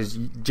is he? Because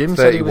Jim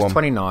said he was 31.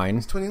 29.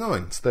 He's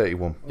 29. it's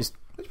 31. What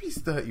do you mean he's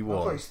I thought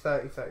 31? he's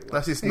 30, 31.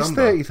 That's his He's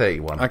number. 30,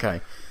 31.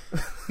 Okay,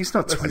 He's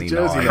not That's his 29.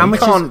 jersey How number. much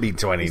can't be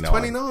 29? He's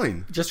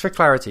 29. just for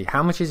clarity,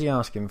 how much is he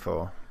asking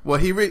for? Well,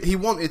 he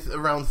wanted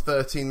around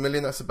 13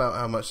 million. That's about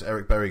how much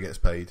Eric Berry gets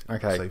paid.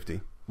 Okay.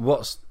 Safety.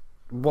 What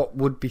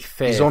would be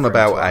fair? He's on for him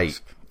about to 8.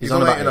 ask? He's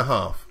on about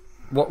 8.5.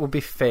 What would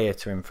be fair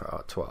to him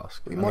to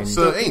ask? He I might mean,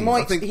 still, 13. he I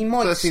might, think he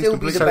might 13's still be the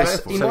completely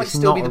best. fair He for him. might So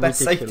still it's be the not best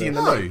safety in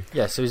the No. league.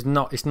 yeah, so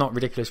it's not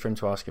ridiculous for him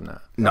to ask him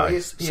that. No. he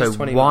is So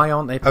 29. why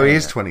aren't they? Oh, Paying he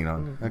is it?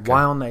 29. Okay.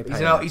 Why aren't they?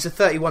 Paying it? He's a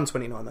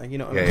 31-29 though. You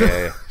know what I Yeah, mean? yeah,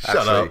 yeah. Shut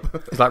Absolutely.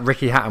 up. It's like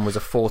Ricky Hatton was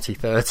a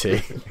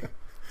 40-30.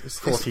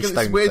 It's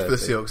weird for the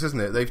Seahawks, isn't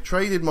it? They've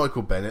traded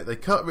Michael Bennett, they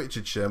cut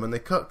Richard Sherman, they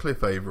cut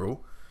Cliff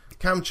Averill.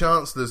 Cam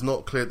Chancellor's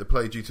not cleared to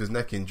play due to his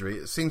neck injury.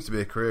 It seems to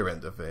be a career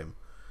ender for him.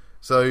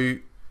 So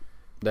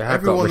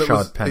everyone that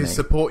was his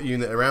support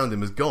unit around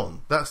him is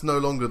gone. That's no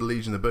longer the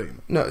Legion of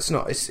Boom. No, it's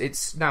not.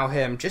 It's now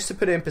him. Just to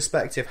put it in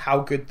perspective, how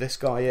good this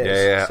guy is.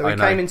 Yeah, so he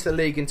came into the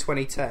league in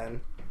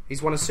 2010.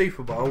 He's won a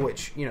Super Bowl,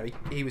 which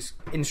he was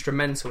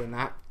instrumental in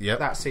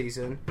that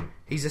season.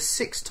 He's a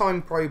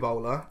 6-time Pro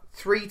Bowler,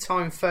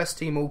 3-time First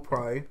Team All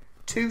Pro,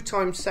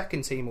 2-time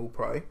Second Team All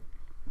Pro.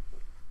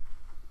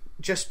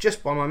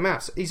 Just by my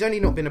maths, he's only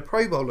not been a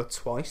Pro Bowler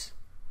twice.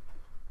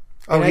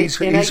 Oh, he's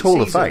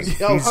Hall of Fame.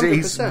 Oh,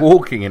 he's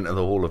walking into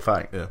the Hall of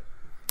Fame. Yeah.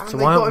 So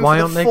why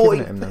aren't they giving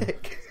it him then?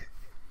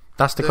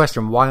 That's the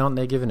question. Why aren't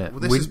they giving it?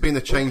 Well, this has been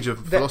a change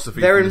of philosophy.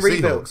 They're from in the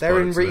rebuild. Seahawks,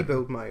 They're in right, so-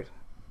 rebuild mode.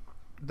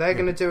 They're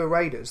going to do a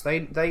Raiders.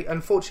 They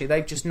unfortunately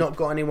they've just not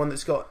got anyone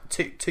that's got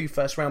two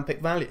first round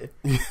pick value.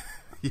 Yeah.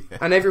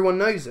 And everyone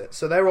knows it.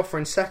 So they're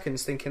offering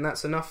seconds, thinking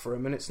that's enough for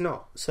him, and it's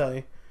not.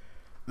 So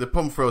the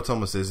problem for Earl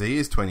Thomas is he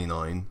is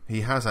 29. He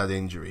has had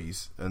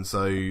injuries, and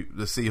so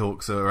the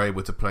Seahawks are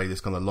able to play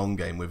this kind of long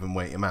game with and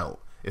wait him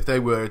out. If they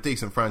were a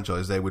decent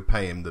franchise, they would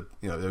pay him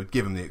they would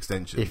give him the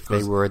extension. If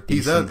they were a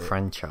decent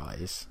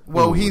franchise,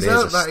 he's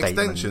earned that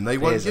extension. They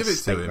won't give it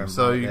to him.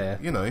 So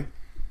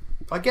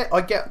I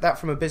get that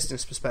from a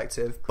business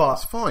perspective, but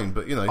it's fine.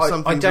 But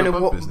I don't know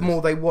what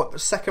more they want.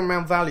 Second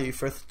round value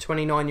for a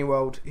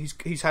 29-year-old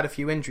who's had a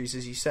few injuries,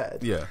 as you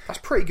said. Yeah, that's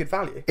pretty good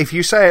value. If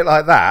you say it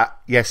like that,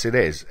 yes, it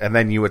is, and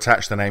then you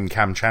attach the name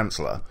Cam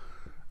Chancellor,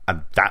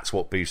 and that's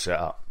what boosts it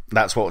up.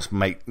 That's what's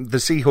the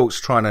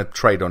Seahawks trying to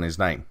trade on his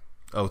name.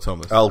 Earl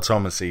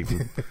Thomas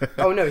even.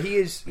 Oh no, he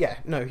is. Yeah,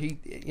 no,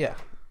 Yeah,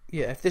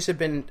 if this had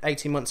been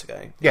 18 months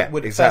ago,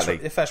 exactly.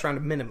 First round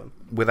of minimum,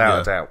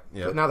 without a doubt.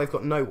 Yeah. But now they've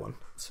got no one.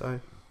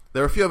 So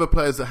there are a few other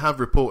players that have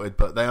reported,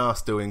 but they are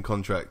still in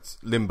contract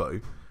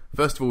limbo.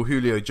 First of all,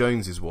 Julio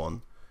Jones is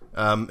one.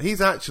 He's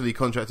actually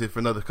contracted for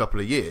another couple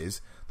of years.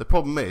 The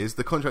problem is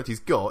the contract he's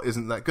got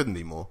isn't that good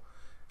anymore.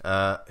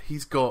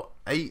 He's got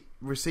 8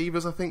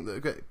 receivers, I think,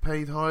 that get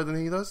paid higher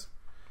than he does.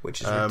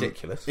 Which is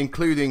ridiculous.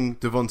 Including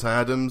Devontae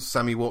Adams,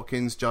 Sammy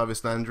Watkins,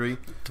 Jarvis Landry.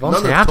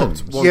 Devontae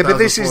Adams? Yeah, but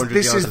this is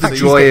the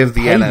joy of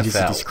the NFL. He's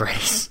a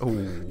disgrace.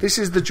 This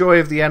is the joy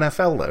of the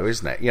NFL, though,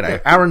 isn't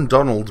it? Aaron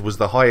Donald was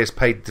the highest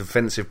paid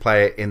defensive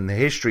player in the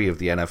history of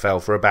the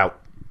NFL for about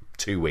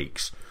 2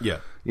 weeks. Yeah.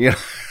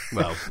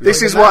 Well,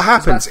 this is what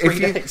happens.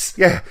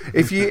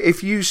 If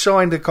you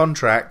signed a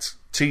contract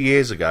 2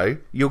 years ago,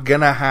 you're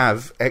going to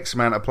have X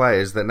amount of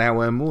players that now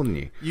earn more than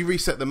you. You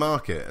reset the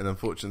market, and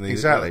unfortunately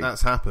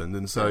that's happened,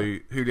 and so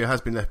Julio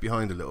has been left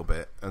behind a little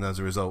bit, and as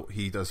a result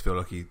he does feel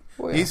like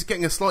he's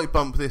getting a slight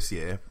bump this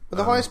year. But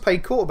the highest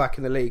paid quarterback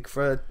in the league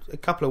for a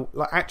couple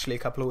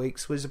of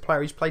weeks was a player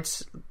who's played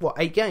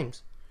 8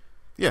 games.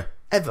 Yeah.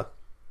 Ever.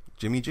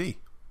 Jimmy G.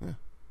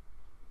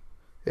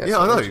 Yeah,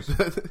 I know.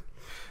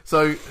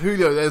 So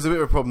Julio, there's a bit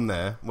of a problem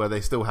there where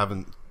they still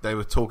haven't. They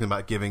were talking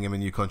about giving him a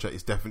new contract.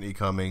 It's definitely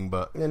coming,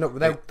 but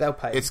they'll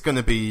pay him. It's going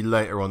to be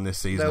later on this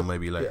season, or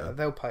maybe later. Yeah,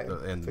 they'll pay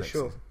him for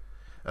sure.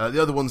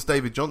 The other one's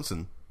David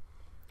Johnson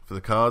for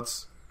the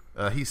Cards.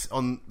 He's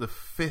on the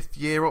 5th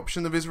year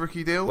option of his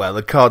rookie deal. Well,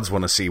 the Cards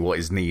want to see what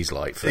his knee's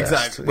like first.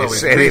 Exactly.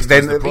 This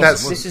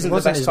isn't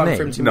the best time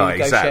for him to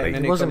negotiate.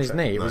 It wasn't his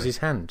knee; it was his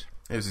hand.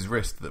 It was his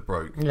wrist that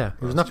broke. Yeah,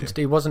 it was nothing to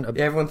do. It wasn't.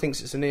 Everyone thinks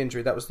it's a knee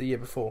injury. That was the year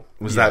before.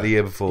 Was that the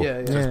year before?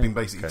 Yeah. So it's been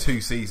basically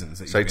 2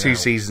 seasons. So 2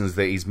 seasons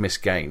that he's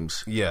missed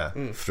games. Yeah.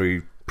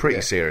 Through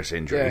pretty serious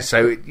injuries. Yeah.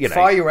 So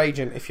fire your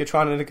agent if you're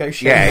trying to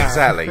negotiate. Yeah, now.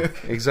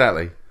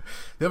 exactly.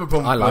 The other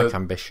problem. I like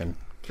ambition.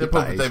 The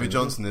problem with David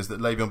Johnson is that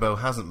Le'Veon Bell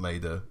hasn't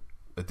made a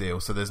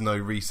deal, so there's no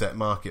reset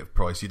market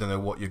price. You don't know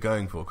what you're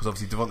going for, because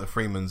obviously Devonta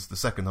Freeman's the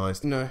second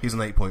highest. No, he's an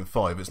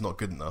 8.5. It's not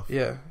good enough.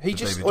 Yeah, he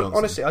just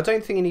honestly, I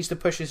don't think he needs to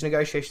push his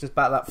negotiations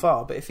back that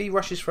far. But if he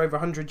rushes for over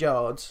 100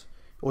 yards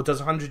or does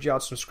 100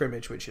 yards from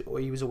scrimmage, which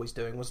he was always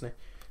doing, wasn't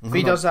he? If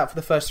he does that for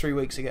the first 3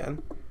 weeks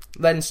again,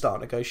 then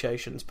start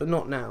negotiations. But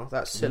not now.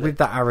 That's silly. With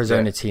that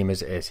Arizona team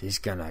as it is, he's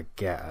gonna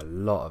get a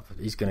lot of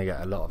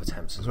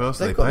attempts. Well,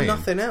 they've got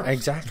nothing else.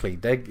 Exactly.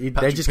 They're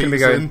just going to be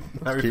going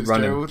keep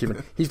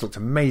running. He's looked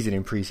amazing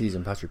in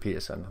pre-season. Patrick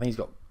Peterson. I think he's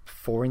got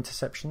 4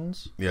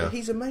 interceptions. Yeah,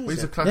 he's amazing.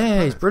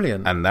 He's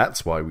brilliant. And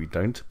that's why we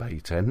don't pay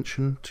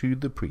attention to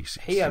the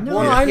preseason.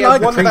 I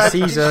like preseason. Did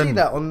you see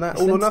that on that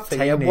All or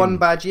Nothing? He had one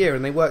bad year,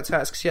 and they worked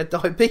out it's because he had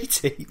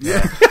diabetes.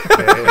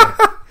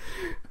 Yeah.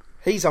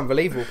 He's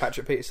unbelievable,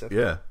 Patrick Peterson.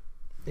 Yeah.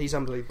 He's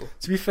unbelievable.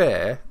 To be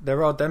fair,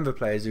 there are Denver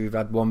players who've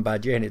had one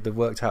bad year and they've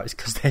worked out it's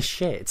because they're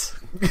shit.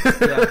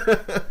 Yeah.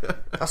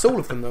 That's all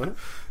of them, though, isn't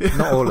it?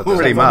 Not all of them.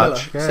 Pretty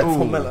much. Except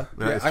for Miller.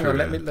 Hang on,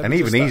 let me and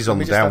even he's on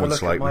the downward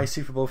slope. My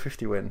Super Bowl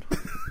 50 win.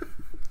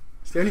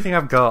 It's the only thing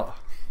I've got.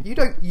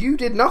 You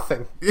did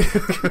nothing.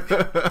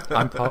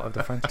 I'm part of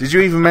the franchise. Did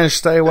you even manage to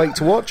stay awake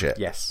to watch it?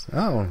 Yes.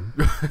 Oh.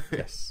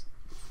 Yes.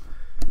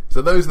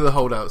 So those are the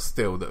holdouts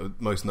still that are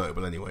most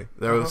notable anyway.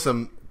 There are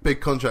some big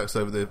contracts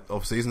over the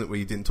off-season that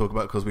we didn't talk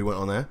about because we weren't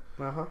on air.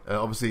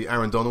 Obviously,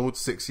 Aaron Donald,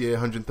 6 year,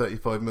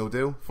 135 mil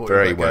deal, 40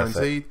 Very million worth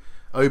guaranteed.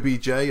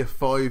 OBJ, a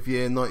 5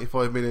 year,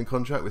 95 million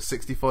contract with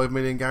 65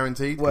 million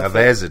guaranteed. Now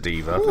there's a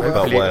diva.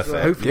 But worth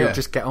it. Hopefully he'll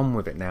just get on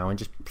with it now and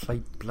just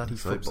play bloody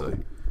football. So.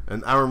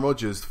 And Aaron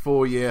Rodgers,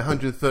 4 year,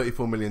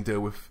 134 million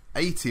deal with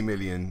 80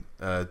 million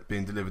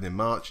being delivered in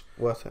March.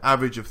 Worth it.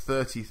 Average of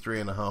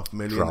 33.5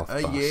 million Draft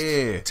a bust.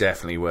 year.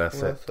 Definitely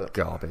worth it.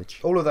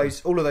 Garbage. All of those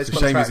It's a shame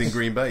contracts. he's in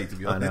Green Bay, to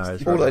be I know, honest.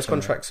 it's All rubbish, those isn't it?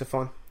 contracts are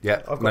fine. Yeah,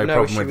 I've got no no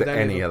problem issue with with any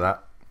any of of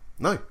that.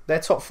 No. They're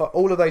top 5.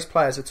 All of those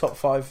players are top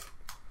 5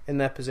 in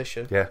their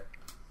position. Yeah.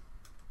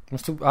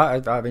 I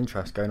have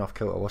interest going off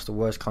kilter. What's the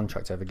worst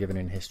contract ever given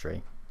in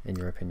history, in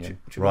your opinion?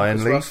 Ryan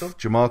Jamarcus Leaf, Russell.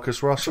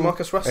 Jamarcus Russell.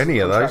 Jamarcus Russell. Any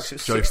of contracts,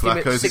 those. it was Joe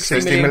Flacco's 60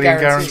 60 million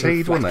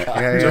guaranteed, wasn't it?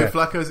 Yeah, Joe yeah.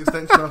 Flacco's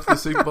extension after the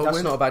Super Bowl That's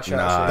win. not a bad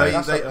shout. No.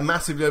 actually. They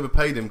massively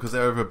overpaid him because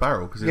they're over a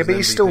barrel. Cause he Yeah, was but an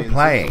he's MVP still in the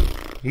playing. Super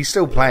Bowl. He's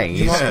still playing.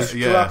 He's Jamarcus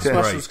Yeah, Russell's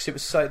great. because it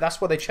was so.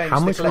 That's why they changed. How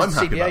much the was- I'm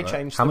happy CBA about that.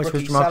 changed. How the much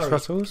was rookie Jamarcus salary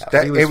Russell's? cap. He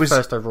It was was-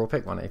 first overall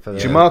pick, wasn't he? For the,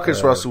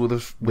 Jamarcus Russell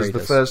was the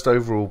Raiders. first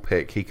overall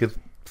pick. He could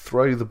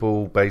throw the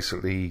ball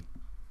basically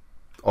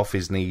off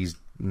his knees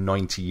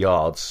 90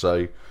 yards,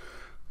 so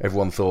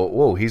everyone thought,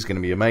 whoa, he's going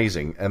to be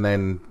amazing. And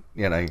then,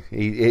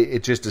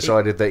 it just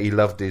decided that he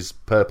loved his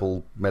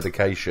purple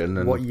medication.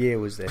 And What year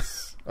was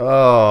this?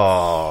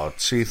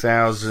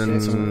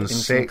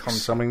 2006,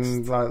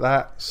 something like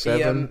that,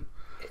 7.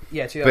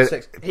 Yeah,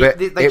 2006. But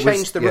They it was-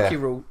 changed the rookie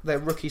yeah. rule, the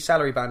rookie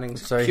salary bandings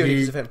So purely he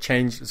because of him.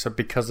 changed. So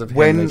because of him,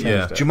 When they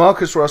changed it.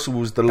 Jamarcus Russell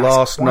was the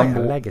last quite a number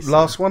legacy.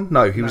 last one?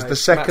 No, he was No, the Matt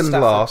second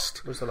Stafford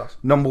last was the last.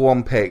 number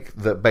 1 pick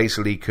that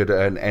basically could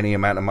earn any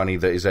amount of money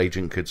that his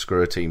agent could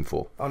screw a team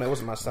for. Oh no, it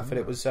wasn't Matt Stafford.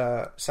 It was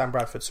Sam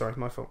Bradford. Sorry,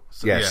 my fault.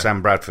 Yeah, yeah.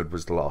 Sam Bradford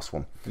was the last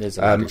one. There's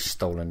a lad who's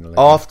stolen the league.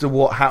 After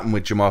what happened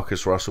with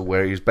Jamarcus Russell,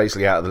 where he was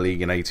basically out of the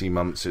league in 18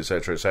 months,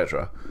 etc.,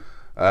 etc.,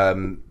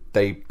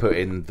 they put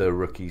in the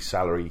rookie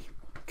salary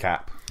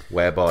cap,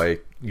 whereby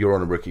you're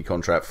on a rookie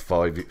contract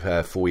for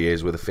 4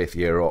 years with a 5th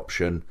year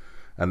option,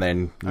 and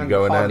then you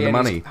go and earn hardly the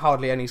any's- money.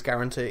 Hardly any's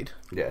guaranteed.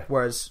 Yeah.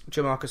 Whereas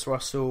Jamarcus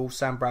Russell,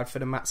 Sam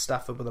Bradford, and Matt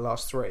Stafford were the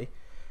last 3.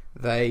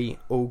 They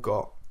all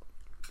got,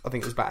 I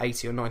think it was about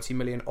 80 or 90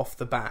 million off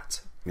the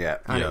bat, Yeah.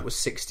 and Yeah. it was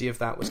 60 of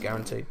that was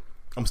guaranteed.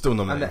 I'm still And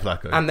nominating they're,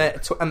 Flacco.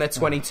 and they're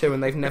 22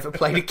 and they've never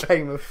played a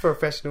game of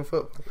professional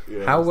football.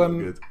 Yeah, How it's not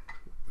good. good.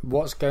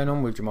 What's going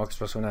on with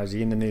Jamarcus Russell now? Is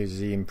he in the news? Is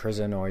he in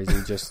prison, or is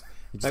he just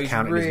No, he's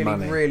counting really, his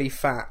money? really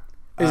fat.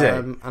 Is he?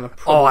 And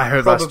I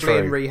heard that's probably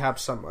in true. rehab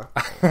somewhere.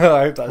 I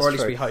hope that's Or at least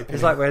true. we hope,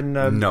 It's anyway. like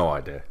when No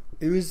idea.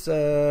 who was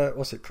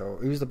what's it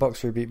called? Who was the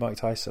boxer who beat Mike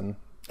Tyson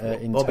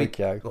in Bobby-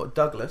 Tokyo? What,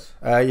 Douglas?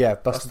 Yeah,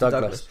 Buster Buster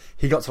Douglas. Douglas.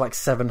 He got to like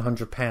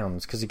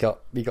 £700 because he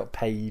got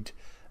paid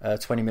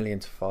 20 million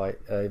to fight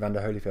Evander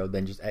Holyfield,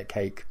 then just ate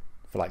cake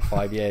for like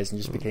 5 years and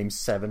just became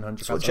 £700.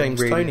 That's what James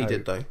Toney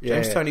did, though. Yeah,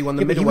 James yeah. Toney won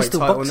the Yeah, but he was middleweight still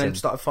title boxing. and then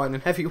started fighting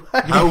in heavyweight.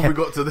 How have we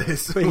got to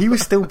this? But he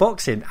was still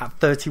boxing at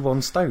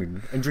 31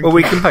 stone and drinking Well,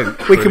 we can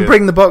Coke. we can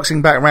bring the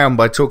boxing back round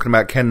by talking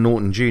about Ken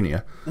Norton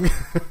Jr.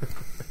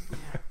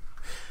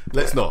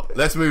 Let's not.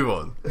 Let's move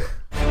on.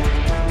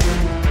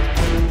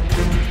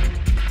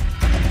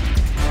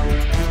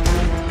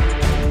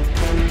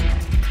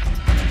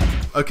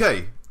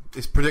 Okay,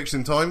 it's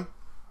prediction time.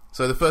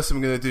 So the first thing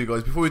we're going to do,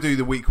 guys, before we do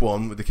the week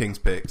 1 with the Kings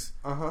picks,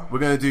 we're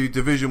going to do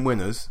division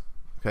winners.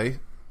 Okay,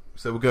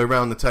 so we'll go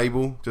around the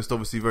table, just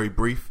obviously very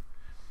brief.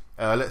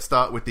 Let's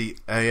start with the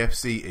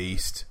AFC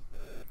East.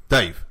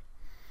 Dave,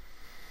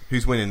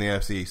 who's winning the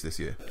AFC East this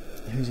year?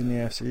 Who's in the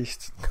AFC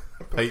East?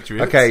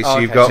 Patriots. Okay, so Oh,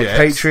 you've okay. got Jets,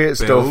 Patriots,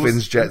 Bills,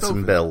 Dolphins, Jets, Dolphins.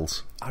 and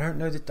Bills. I don't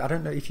know. I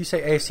don't know. If you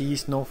say AFC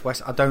East,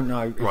 Northwest, I don't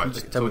know. If you Right,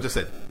 just so we just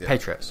said yeah.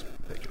 Patriots.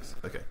 Patriots.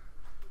 Okay.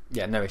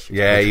 Yeah, no issue.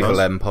 Yeah, Patriots.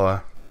 Evil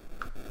Empire.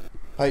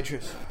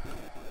 Patriots.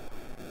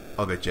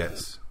 I'll go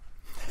Jets.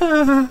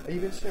 Are you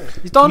being serious?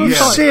 Is Donald Yeah.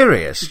 Trump-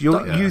 Serious?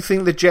 Yeah. You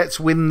think the Jets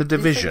win the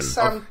division?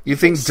 You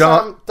think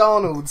Sam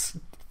Darnold's...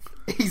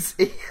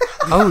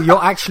 Oh,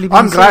 you're actually. Being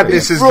I'm glad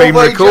serious? this has been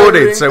Broadway recorded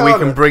Jerry so we can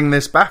Incarnate. bring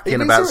this back you in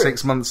being about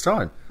serious? 6 months'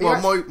 time.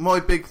 Well, my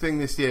big thing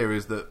this year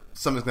is that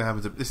something's going to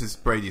happen to... This is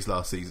Brady's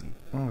last season.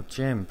 Oh,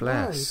 Jim,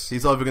 bless.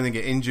 He's either going to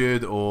get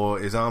injured or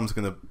his arm's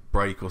going to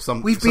break or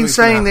something. We've been something's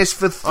gonna saying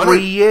happen. this for I know.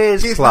 3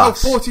 years He's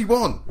plus. now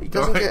 41. He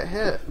doesn't alright? get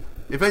hit.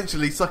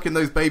 Eventually, sucking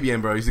those baby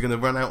embryos are going to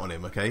run out on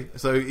him, okay?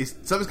 So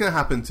something's going to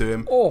happen to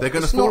him. Oh, They're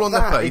going to It's fall not on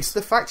that. their It's face.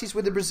 the fact he's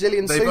with a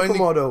Brazilian They've only-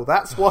 supermodel.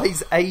 That's why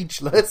he's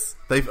ageless.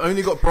 They've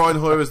only got Brian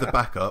Hoyer as the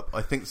backup.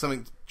 I think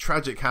something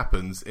tragic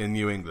happens in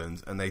New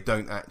England and they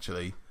don't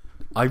actually...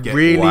 I Get-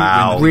 really,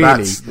 Wow,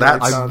 really,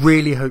 that's- I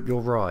really hope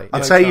you're right. I'll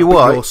tell you But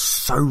what. you're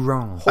so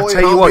wrong. I'll Hoyer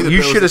tell you can't what. be the You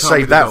Bills, should have it can't be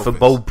saved the that for Dolphins.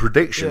 bold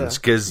predictions Yeah.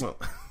 because Well,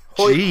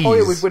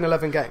 Hoyer would win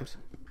 11 games.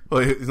 well,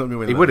 he's not going to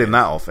win he that would in game.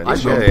 that offense. I'd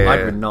Yeah, win, yeah, I'd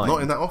yeah. win 9.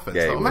 Not in that offense.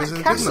 Yeah, That he would. offense Matt isn't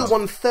good Castle enough.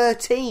 won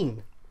 13. Yeah,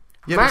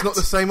 but it's Matt not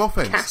the same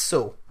offense.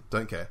 Castle.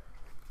 Don't care.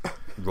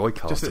 Roy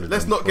Carson.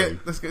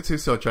 Let's get too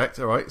sidetracked.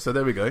 All right, so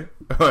there we go.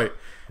 All right,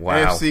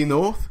 Wow. AFC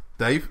North,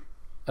 Dave.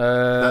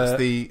 That's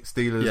the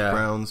Steelers, yeah.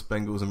 Browns,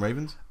 Bengals, and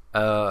Ravens.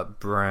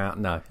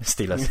 Brown. No,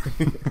 Steelers.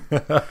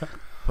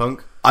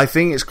 Punk. I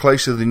think it's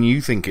closer than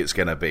you think it's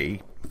going to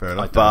be. Fair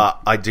enough.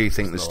 But I do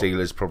think the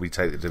Steelers probably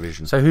take the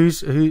division. So who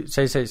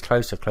say it's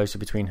closer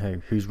between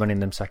who? Who's running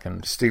them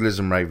second? Steelers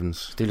and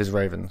Ravens. Steelers,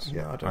 Ravens.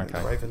 Yeah, I don't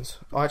think the Ravens.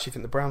 I actually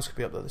think the Browns could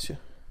be up there this year.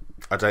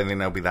 I don't think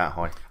they'll be that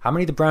high. How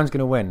many are the Browns going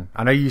to win?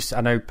 I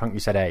know, Punk, you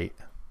said 8.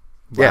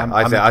 Yeah,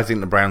 I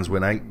think the Browns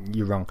win 8.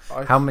 You're wrong.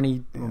 How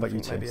many? What about you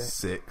two? maybe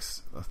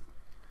 6.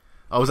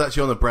 I was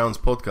actually on the Browns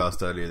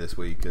podcast earlier this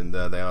week, and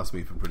they asked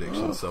me for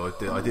predictions. So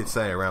I did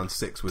say around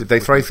 6. Did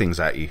they throw things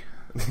at you?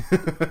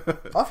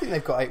 I think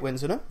they've got 8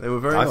 wins in them. They were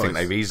very I nice. think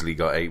they've easily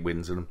got 8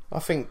 wins in them. I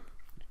think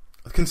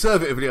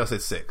Conservatively, I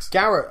said 6.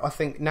 Garrett, I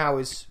think now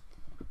is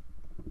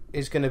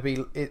going to be.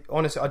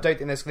 Honestly, I don't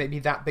think there's going to be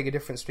that big a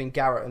difference between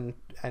Garrett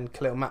and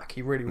Khalil Mack.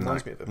 He really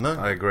reminds me of him. No,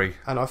 I agree.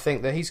 And I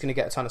think that he's going to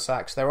get a ton of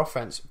sacks. Their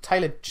offense,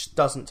 Taylor just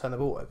doesn't turn the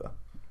ball over.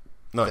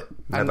 no.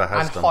 Never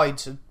has and done.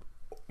 Hyde's a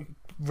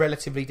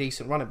relatively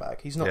decent running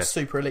back. He's not Yeah,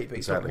 super elite, but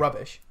he's exactly. not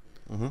rubbish.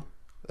 Mm-hmm.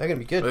 They're going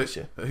to be good this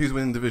year. Who's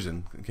winning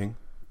division, King?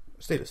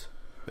 Steelers.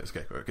 Let's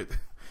go. Good.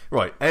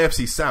 Right,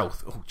 AFC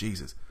South. Oh,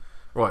 Jesus.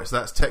 Right, so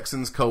that's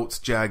Texans, Colts,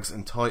 Jags,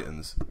 and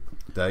Titans.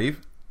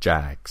 Dave?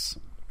 Jags.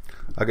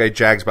 I go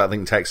Jags, but I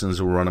think Texans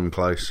will run them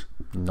close.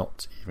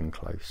 Not even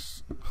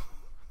close.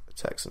 The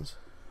Texans.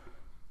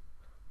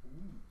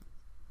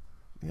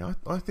 Yeah,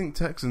 I think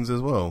Texans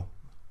as well.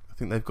 I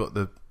think they've got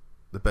the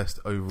best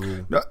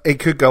overall. No, it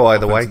could go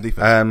either way. Offense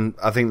and defense.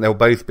 I think they'll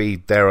both be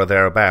there or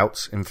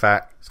thereabouts. In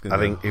fact, gonna I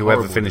be think a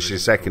whoever horrible finishes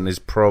division. second is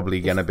probably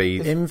going to be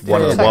If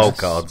one of the the wild Texans-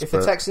 cards. If the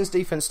but Texans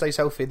defense stays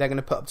healthy, they're going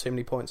to put up too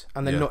many points,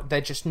 and Yeah.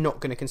 they're just not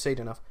going to concede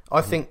enough.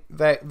 I think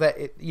they're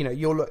they're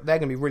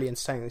going to be really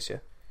entertaining this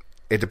year.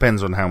 it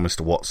depends on how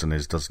Mr. Watson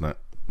is, doesn't it?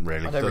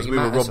 Really? I don't Because really we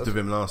were matter, robbed of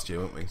him last year,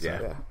 weren't we? So.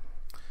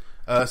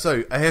 Yeah.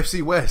 So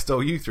AFC West.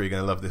 Oh, you three are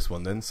going to love this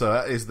one then. So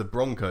that is the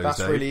Broncos. That's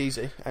Dave. really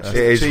easy. It Actually,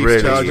 is Chiefs,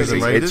 really Chargers, easy.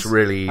 and Raiders. It's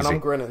really and I'm easy.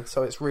 grinning,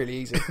 so it's really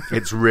easy.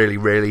 It's really,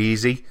 really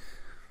easy.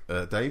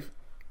 Dave.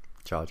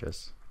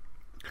 Chargers.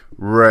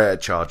 Rare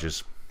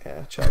Chargers.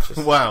 Yeah, Chargers.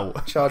 Wow.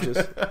 Chargers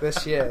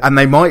this year. And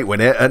they might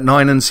win it at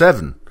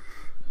 9-7.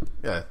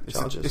 Yeah,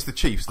 Chargers. it's the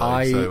Chiefs though.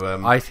 I So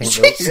think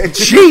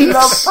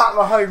Chiefs! Pat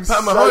Mahomes.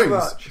 Pat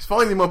Mahomes. It's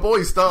finally my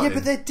boys starting. Yeah,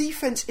 but their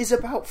defense is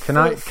about Can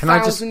I just-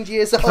 4,000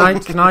 years old. can I-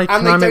 can I- and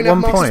can they I don't make have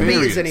one Marcus point?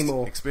 Peters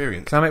anymore.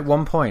 Experience. Can I make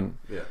one point?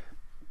 Yeah.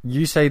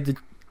 You say the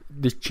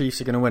Chiefs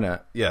are going to win it.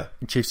 Yeah.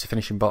 The Chiefs are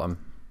finishing bottom.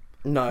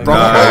 No.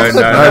 Broncos.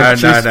 No,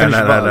 Chiefs no, finish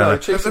no, bottom. no, no.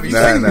 Chiefs will be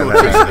No, second, no, no,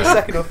 Chiefs will no, be no.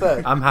 second or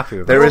third. I'm happy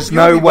with There that. is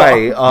no You'll be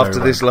way bottom. after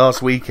No this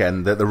last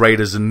weekend that the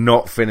Raiders are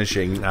not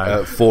finishing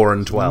No. 4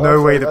 and 12.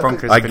 No way the I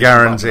Broncos. think- I finish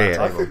guarantee bottom of it.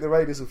 that I table. think the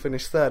Raiders will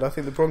finish third. I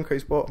think the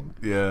Broncos bottom.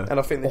 Yeah. And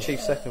I think the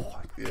Chiefs second.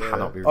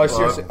 Cannot be I right.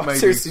 seriously, maybe I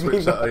seriously switch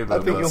mean that that. over, I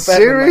think but- you're better.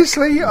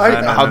 Seriously? No,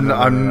 I'm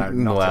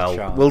not a well,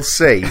 chance. we'll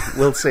see.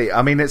 We'll see.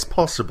 I mean, it's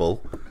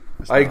possible.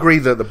 I agree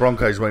that the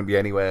Broncos won't be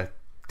anywhere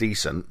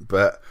decent,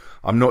 but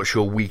I'm not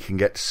sure we can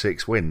get to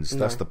 6 wins.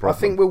 That's the problem. I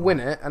think we'll win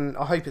it, and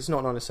I hope it's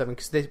not 9-7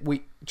 because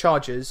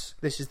Chargers.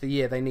 This is the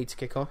year they need to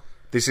kick on.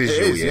 this is It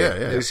your is, year.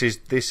 yeah.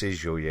 This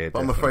is your year. But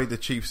I'm definitely. afraid the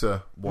Chiefs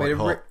are white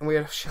We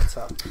hot. had shut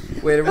up.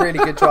 We had a really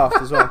good draft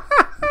as well.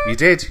 You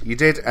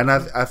did, and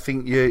I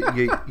think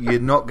you're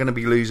not going to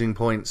be losing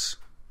points,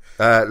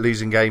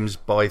 losing games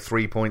by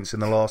 3 points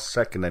in the last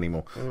second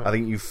anymore. I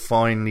think you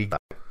finally.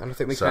 And I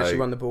think we So, can actually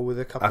run the ball with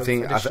a couple I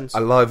think of additions. I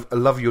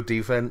love your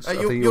defense. I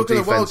You're think your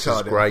going to wild defense is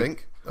card it,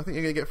 great. I think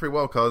you're going to get through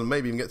wild card and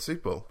maybe even get the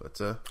Super Bowl. But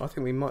I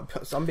think we might.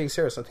 I'm being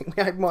serious. I think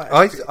we might.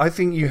 I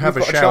think you have a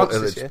got a shout chance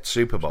at this the year.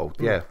 Super Bowl.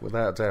 Yeah,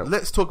 without a doubt.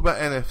 let's talk about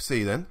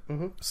NFC then.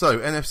 Mm-hmm. So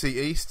NFC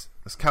East.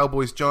 That's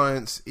Cowboys,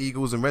 Giants,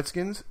 Eagles, and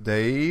Redskins.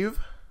 Dave.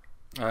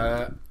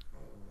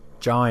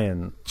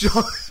 Giant.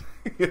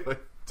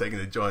 Taking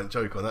a giant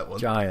choke on that one.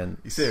 Giant.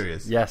 You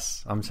serious?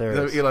 Yes, I'm No,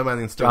 serious. Eli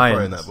Manning's still Giants.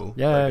 throwing that ball.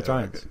 Yeah, Okay,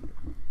 Giants. okay.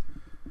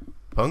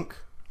 Punk.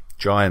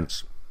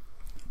 Giants.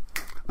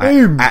 Boom. I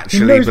He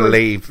actually knows what-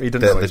 believe he that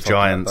doesn't know what the he's talking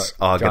about, Giants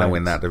but are going to Giants.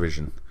 win that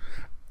division,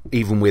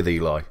 even with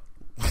Eli.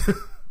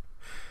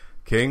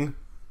 King.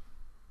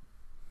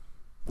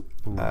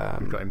 Ooh,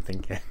 we've got him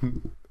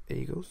thinking.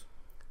 Eagles.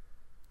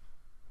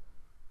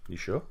 You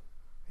sure?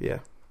 Yeah,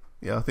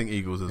 Yeah, I think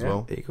Eagles as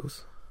well.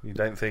 Eagles. You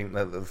don't think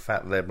that the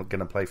fact that they're going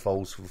to play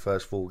Foles for the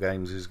first 4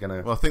 games is going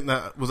to... Well, I think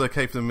that was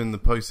okay for them in the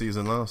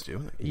postseason last year,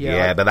 wasn't it?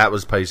 Yeah, but that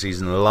was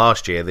postseason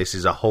last year. This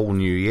is a whole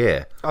new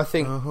year. I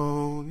think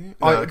Oh, yeah.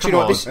 I- No, do come you know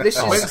what, on. this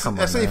is- Wentz, Come on,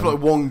 that's only man. for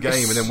like one game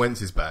It's- and then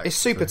Wentz is back. it's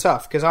super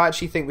tough because I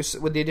actually think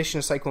with the addition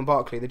of Saquon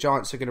Barkley, the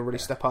Giants are going to really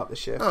step up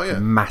this year. Oh, yeah.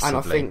 Massively. And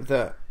I think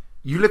that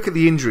You look at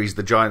the injuries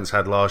the Giants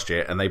had last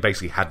year, and they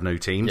basically had no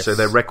team, Yes. so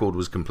their record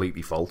was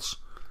completely false.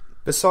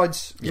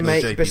 besides You know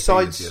JPP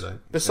besides this year, though.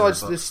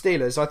 besides Yeah, the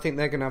Steelers, I think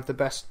they're going to have the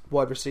best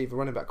wide receiver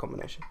running back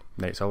combination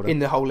Nate Solder. in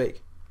the whole league.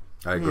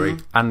 I agree.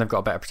 And they've got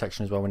a better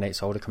protection as well with Nate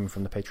Solder coming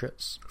from the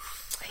Patriots.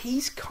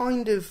 He's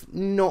kind of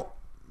not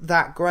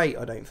that great,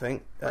 I don't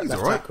think. At He's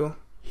left all right. tackle.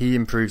 He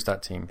improves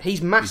that team.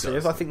 He's massive. He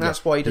does. I think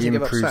that's why he He doesn't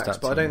give up improves sacks.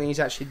 that But I team. don't think he's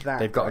actually that.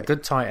 They've got a great.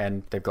 good tight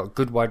end. They've got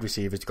good wide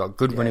receivers. They've got a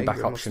good Yeah, running back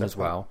Ingram will option step as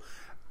well.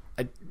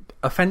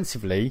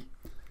 Offensively,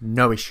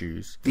 no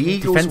issues. The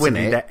Eagles win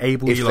Defensively, it they're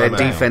able if to their slow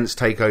down. defense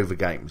take over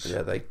games.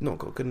 Yeah, they not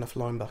got good enough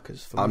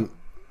linebackers for me.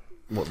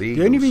 What, the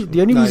The Eagles? only,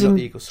 the only No, reason not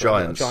the Eagles.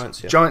 Sorry, Giants.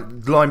 Giants, yeah.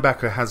 Giant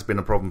linebacker has been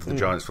a problem for the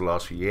Giants for the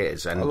last few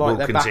years, and I will like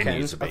their back continue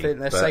end. to be. I think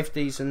their but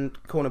safeties and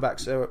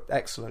cornerbacks are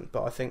excellent,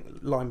 but I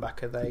think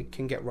linebacker they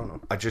can get run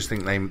on. I just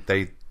think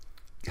they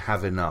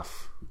have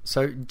enough.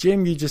 So,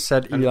 Jim, you just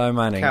said Eli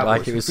Manning Cowboys.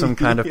 like it was some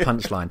kind of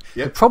punchline.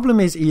 Yep. The problem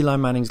is Eli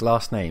Manning's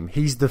last name.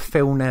 He's the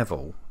Phil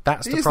Neville.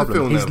 That's He the is the problem.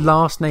 Phil His Neville.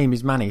 last name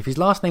is Manning. If his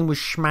last name was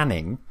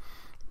Schmanning,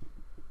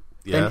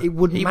 Yeah. then it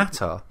wouldn't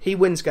matter. He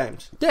wins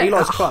games. Yeah,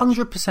 Eli's clutch.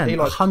 100%.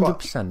 Eli's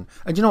 100%.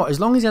 And you know what? As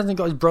long as he hasn't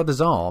got his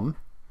brother's arm,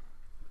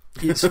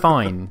 it's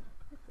fine.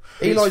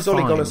 Eli's Ole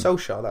fine. Gunnar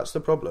Solskjaer. That's the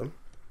problem.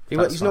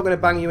 That's He's not fine. going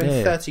to bang you in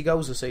Yeah. 30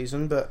 goals a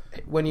season, but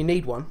when you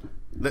need one,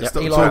 Let's Yep.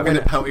 stop Eli talking win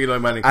it. about Eli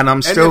Manning. And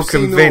I'm still NFC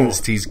convinced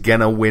North. he's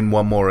gonna win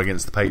one more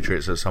against the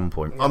Patriots at some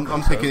point. I'm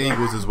picking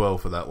Eagles as well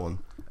for that one.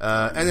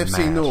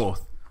 NFC Mad.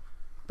 North: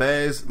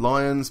 Bears,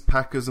 Lions,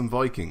 Packers, and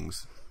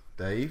Vikings.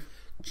 Dave,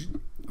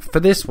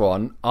 For this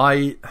one,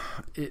 part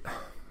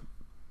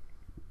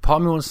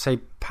of me wants to say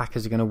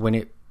Packers are going to win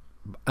it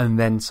and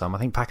then some. I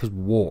think Packers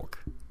walk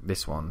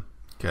this one,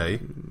 okay,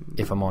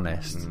 if I'm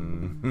honest.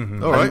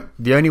 all right,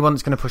 The only one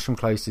that's going to push them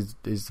close is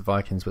the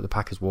Vikings, but the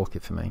Packers walk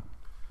it for me.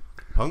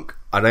 Punk.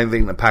 I don't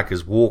think the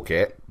Packers walk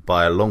it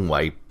by a long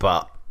way,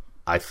 but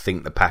I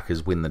think the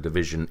Packers win the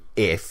division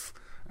if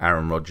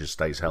Aaron Rodgers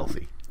stays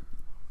healthy.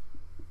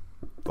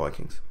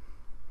 Vikings.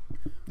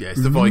 Yeah,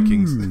 it's the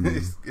Vikings.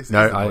 It's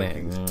No, the I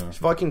Vikings. think It's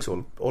Vikings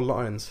or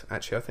Lions,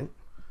 actually, I think.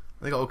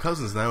 They got all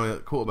cousins now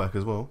at quarterback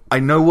as well. I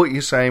know what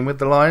you're saying with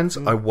the Lions.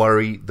 I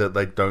worry that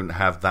they don't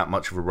have that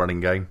much of a running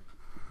game,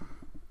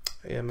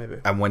 Yeah, maybe.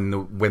 and when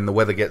the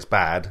weather gets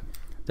bad,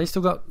 they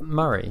still got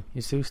Murray.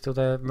 Is he still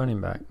their running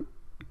back?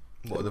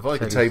 What are the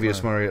Vikings?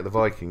 Latavius Murray at the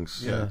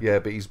Vikings. Yeah.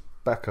 But he's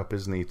back up,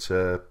 isn't he,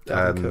 to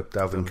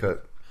Dalvin Cook.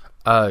 Cook.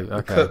 Oh,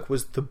 okay. Cook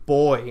was the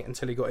boy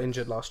until he got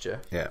injured last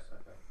year. Yeah.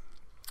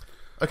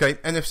 Okay,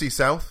 NFC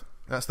South.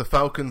 That's the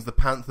Falcons, the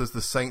Panthers,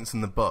 the Saints,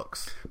 and the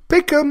Bucks.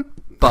 Pick 'em.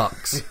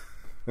 Bucks.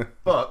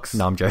 Bucks.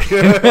 No, I'm joking.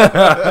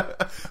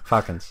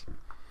 Falcons.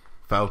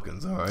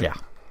 Falcons. All right. Yeah.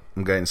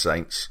 I'm going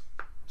Saints.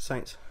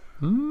 Saints.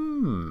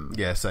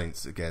 Yeah,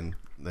 Saints again.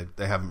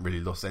 They haven't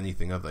really lost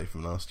anything, have they,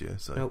 from last year?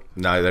 So Nope.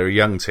 No, they're a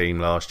young team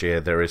last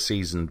year. They're a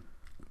season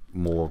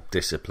more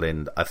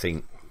disciplined. I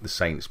think the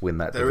Saints win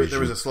that division.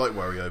 there is a slight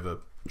worry over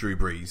Drew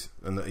Brees,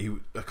 and that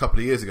a couple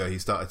of years ago he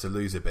started to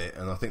lose a bit,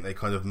 and I think they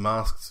kind of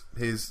masked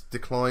his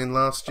decline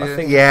last year. I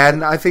think- Yeah,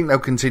 and I think they'll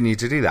continue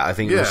to do that. I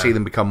think Yeah. you'll see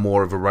them become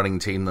more of a running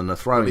team than a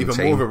throwing Even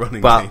team. more of a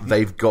running but team.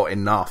 they've got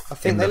enough I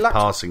think in they the lacked-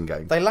 passing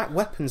game. They lack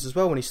weapons as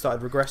well when he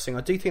started regressing.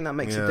 I do think that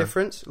makes Yeah. a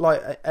difference.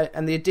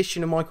 And the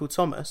addition of Michael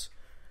Thomas,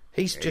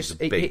 he's just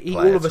a big he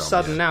player, all of a Tom,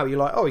 sudden yeah. now you're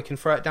like, oh, he can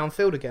throw it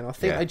downfield again. I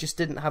think Yeah. they just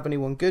didn't have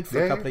anyone good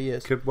for a couple of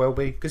years. Could well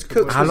be. Because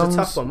Cooks How was a long's-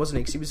 tough one, wasn't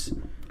he? Because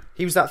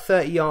he was that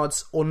 30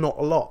 yards or not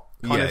a lot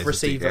kind Yeah, of it's a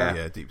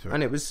receiver. deep threat.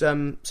 And it was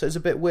so it was a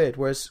bit weird.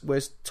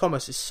 Whereas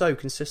Thomas is so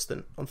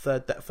consistent on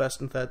first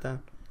and third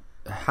down.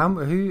 How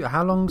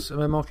long's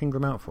Mark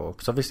Ingram out for?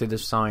 Because obviously they've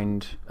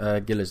signed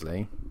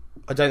Gillisley.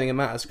 I don't think it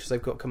matters because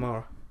they've got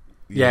Kamara.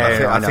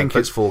 Yeah, I know, think but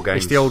it's 4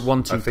 games. It's the old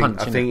 1-2 I think, punch.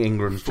 I innit? think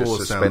Ingram's Four just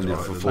sounds suspended right,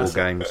 for doesn't 4 it?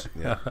 games.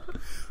 Yeah.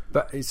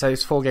 But so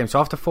it's 4 games. So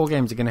after 4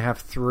 games, they're going to have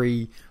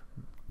 3.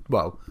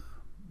 Well,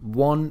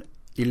 1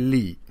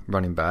 elite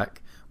running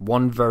back,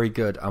 1 very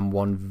good, and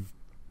 1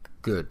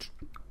 good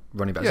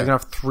running back. So Yeah. they're going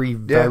to have 3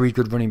 very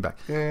good running back.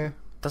 Yeah.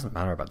 Doesn't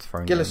matter about the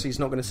throwing game. Gillislee's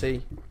not going to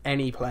see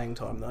any playing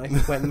time though.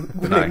 When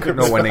No,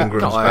 not when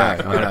Ingram's No,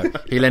 back. I know.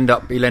 He'll end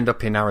up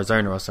in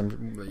Arizona or some.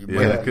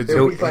 Yeah, could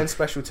he'll do. be playing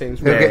special teams.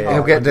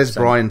 He'll get Des 100%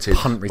 Bryanted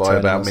punt by returner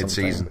about or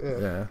something. mid-season.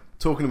 Yeah.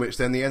 Talking of which,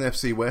 then the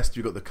NFC West,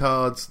 you've got the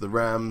Cards, the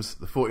Rams,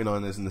 the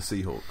 49ers, and the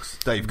Seahawks.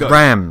 Dave, go.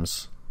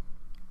 Rams.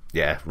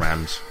 Yeah,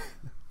 Rams.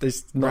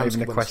 There's not Rams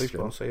even a will win the Super question.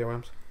 Bowl, so yeah,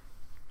 Rams.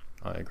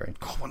 I agree.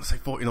 God, I want to say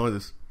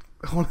 49ers.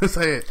 I want to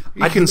say it.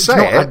 You can say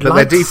it, but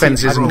their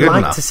defense isn't good I'd like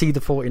enough. to see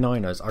the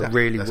 49ers. I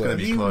really that's gonna would.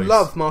 be You close.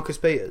 love Marcus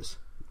Peters,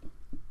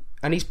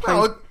 and he's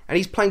playing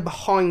No,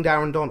 behind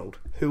Aaron Donald,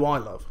 who I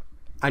love.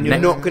 And you're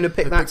Next- not going to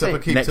pick They that picked up a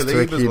team. key Next to to a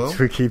leave as keep, well.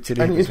 to a keep to And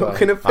leave you're as not well.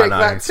 going to I pick know,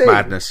 that it's team.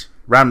 madness.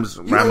 Rams.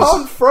 You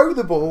can't throw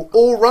the ball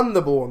or run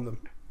the ball on them.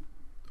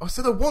 I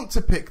said I want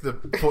to pick the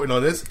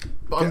 49ers,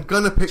 but I'm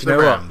going to pick the you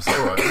know what? Rams. All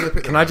right, I'm going to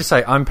pick Can the I Rams. just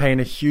say, I'm paying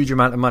a huge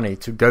amount of money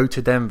to go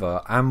to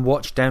Denver and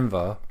watch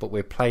Denver, but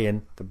we're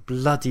playing the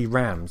bloody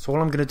Rams. So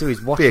all I'm going to do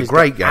is watch Be a this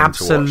great get game to watch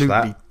absolutely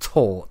that.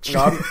 torch.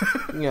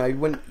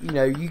 When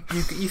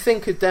you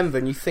think of Denver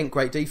and you think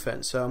great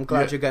defense, so I'm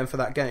glad Yeah. you're going for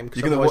that game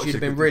because You're gonna otherwise watch you'd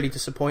have a been good- really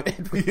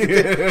disappointed.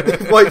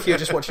 Both of you are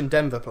just watching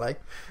Denver play.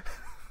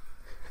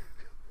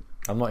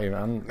 I'm not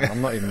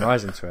even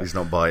rising to it. He's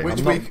not buying.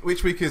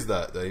 Which week is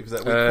that, Dave? Is that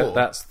week 4?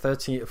 That's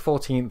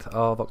 14th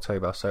of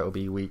October, so it'll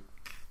be week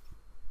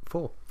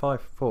 4,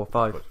 5.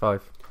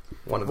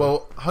 One of them.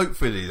 Well,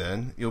 hopefully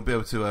then you'll be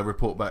able to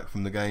report back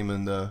from the game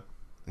and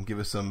give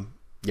us some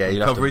Yeah,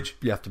 coverage.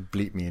 You have to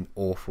bleep me an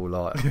awful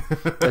lot.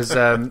 There's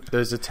a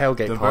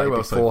tailgate Done party very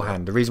well so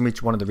beforehand.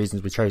 One of the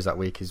reasons we chose that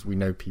week is we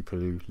know people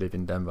who live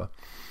in Denver,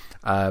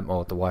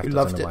 or the wife Who does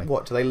loved anyway. it?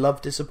 What, do they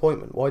love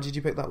disappointment? Why did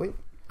you pick that week?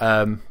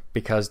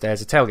 Because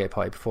there's a tailgate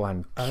party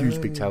beforehand, huge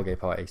big tailgate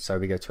party, so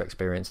we go to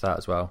experience that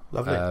as well.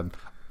 Lovely.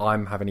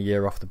 I'm having a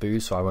year off the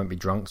booze, so I won't be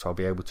drunk, so I'll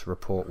be able to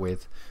report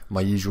with my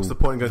usual. What's the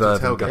point in going to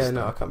verve and tailgate? gusto. Yeah,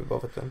 no, I can't be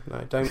bothered then.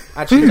 No,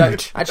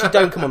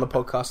 don't come on the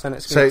podcast then.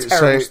 It's going to be a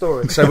terrible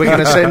story. So we're going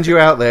to send you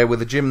out there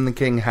with a Jim the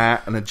King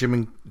hat and a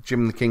Jim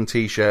the King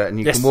t-shirt, and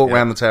you can walk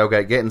around the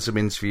tailgate, get in some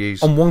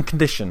interviews. On one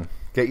condition.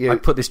 I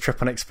put this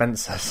trip on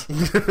expenses.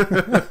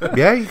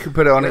 Yeah, you can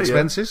put it on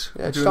expenses.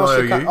 Yeah, Do just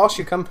an ask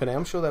your company.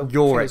 I'm sure they'll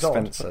Your think it's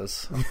odd.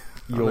 expenses.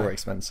 Your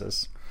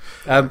expenses.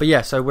 But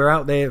yeah, so we're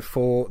out there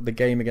for the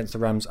game against the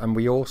Rams, and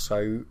we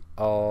also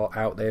are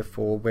out there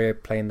we're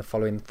playing the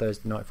following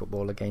Thursday night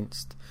football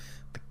against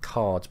the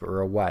Cards, but we're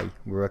away.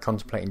 We were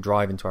contemplating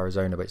driving to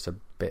Arizona, but it's a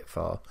bit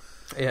far.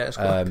 Yeah, it's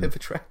quite a bit of a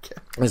trek.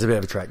 Yeah. It's a bit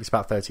of a trek. It's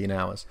about 13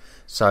 hours.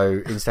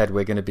 So instead,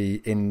 we're going to be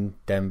in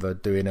Denver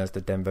doing as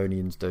the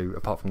Denvonians do,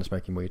 apart from the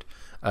smoking weed,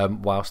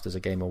 whilst there's a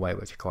game away,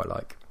 which I quite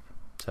like.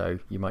 So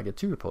you might get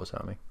 2 reports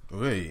out of me.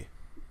 Oui.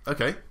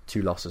 Okay.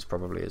 2 losses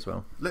probably as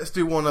well. Let's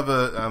do one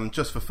other,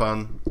 just for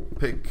fun.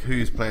 Pick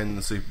who's playing in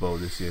the Super Bowl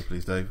this year,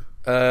 please, Dave.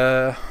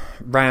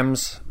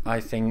 Rams, I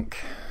think,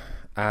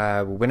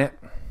 will win it.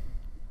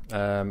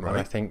 And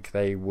I think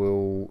they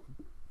will.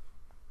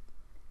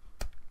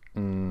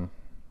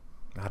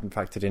 I hadn't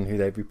factored in who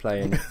they'd be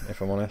playing,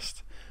 if I'm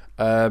honest.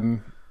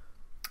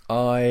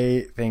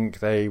 I think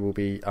they will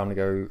be. I'm going to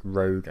go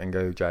rogue and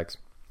go Jags.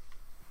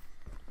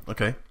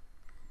 Okay.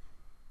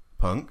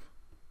 Punk.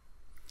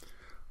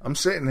 I'm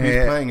sitting Who's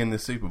here. playing in the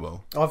Super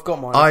Bowl? I've got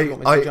mine. If you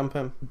want me to jump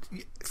in.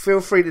 Feel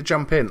free to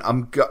jump in.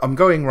 I'm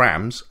going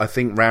Rams. I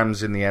think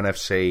Rams in the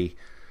NFC.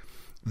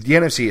 The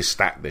NFC is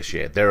stacked this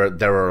year. There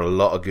are a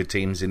lot of good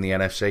teams in the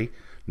NFC,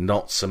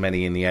 not so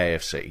many in the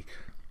AFC.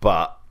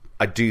 But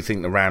I do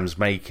think the Rams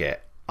make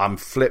it. I'm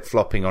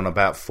flip-flopping on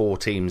about 4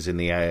 teams in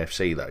the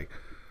AFC though.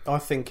 I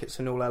think it's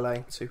an all LA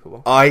Super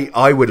Bowl.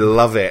 I would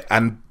love it,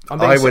 and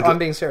I'm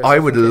being serious. I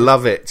would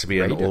love it to be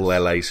an Raiders.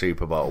 all LA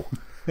Super Bowl.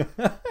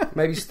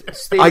 Maybe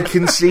Steelers. I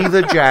can see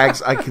the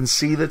Jags, I can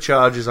see the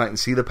Chargers, I can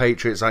see the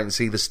Patriots, I can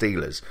see the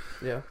Steelers.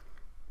 Yeah.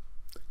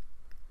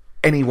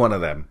 Any one of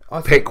them.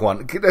 Pick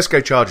one. Let's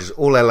go Chargers.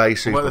 All LA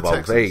Super the Bowl.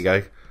 Texans? There you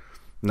go.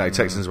 No,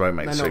 Texans won't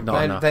make the Super Bowl.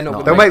 Not enough. They're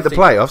not They'll make the Team.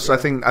 playoffs.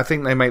 Yeah. I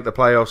think they make the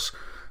playoffs.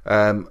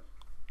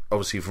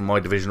 Obviously, from my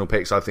divisional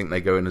picks, I think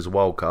they go in as a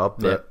wild card,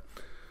 but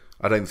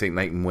I don't think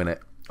they can win it.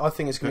 I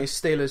think it's going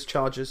to be Steelers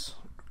Chargers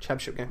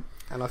championship game,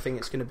 and I think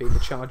it's going to be the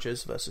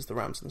Chargers versus the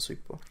Rams in the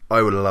Super Bowl.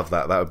 I would love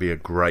that. That would be a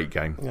great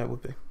game. Yeah, it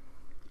would be.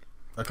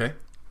 Okay.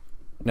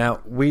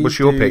 Now What's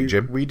your pick,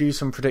 Jim? We do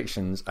some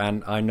predictions,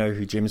 and I know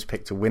who Jim's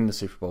picked to win the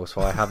Super Bowl,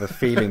 so I have a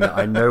feeling that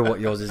I know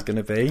what yours is going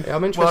to be. Yeah,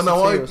 I'm interested.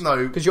 Well,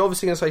 no, because you're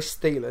obviously going to say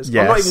Steelers.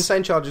 Yes. I'm not even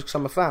saying Chargers because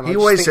I'm a fan. He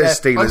always says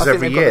Steelers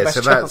every year,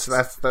 so that's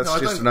No,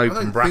 just an I open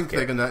don't bracket. think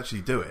they're going to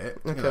actually do it.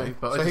 Okay.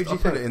 But So I who do you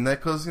put think? it in there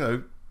because,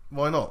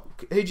 why not?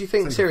 Who do you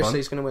think Seems seriously fun.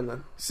 is going to win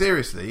then?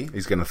 Seriously?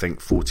 He's going to think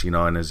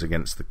 49ers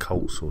against the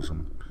Colts or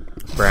something.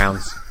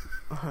 Browns,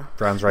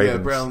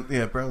 Ravens.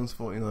 Browns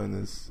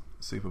 49ers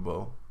Super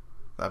Bowl.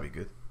 That'd be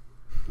good.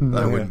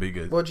 That wouldn't be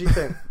good. What do you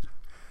think?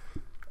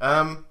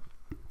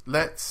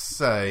 Let's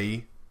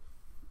say...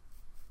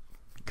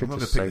 Could I'm not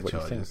just going say to pick the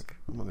what you Chargers. think.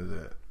 I'm not going to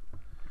do it.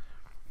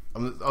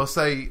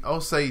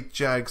 I'll say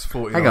Jags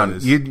 49ers. Hang on,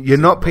 you're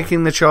not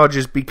picking the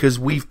Chargers because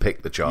we've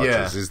picked the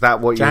Chargers. Yeah. Is that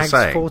what Jags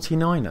you're saying?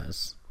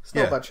 49ers. It's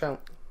not a bad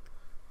shout.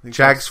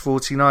 Jags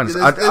 49ers.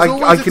 There's I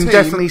always a can team-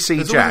 definitely see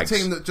there's Jags. always a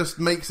team that just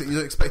makes it. You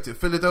don't expect it.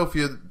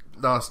 Philadelphia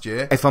last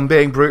year. If I'm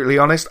being brutally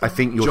honest, I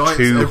think you're Giants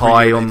too every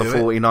high year on the they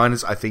do it.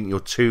 49ers. I think you're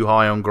too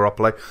high on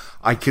Garoppolo.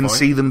 I can Fine.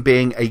 see them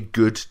being a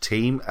good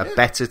team, a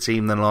better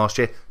team than last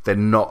year. They're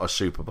not a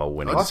Super Bowl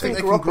winning I team. think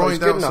they can Garoppolo's grind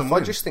good out enough. some I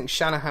wins. just think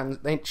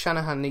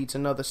Shanahan needs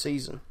another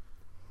season.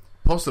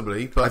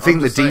 Possibly, but I think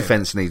I'm the just saying.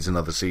 defense needs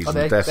another season.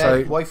 They're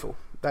definitely. woeful.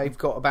 They've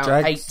got about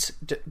Jags-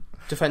 8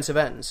 defensive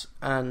ends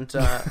and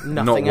nothing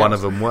Not else. one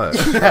of them works.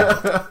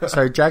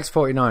 So Jags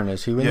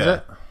 49ers. Who wins Yeah.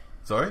 it?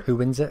 Sorry, Who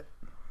wins it?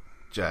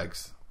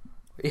 Jags.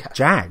 Yeah.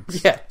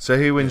 Jags. Yeah. So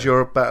who wins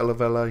your Battle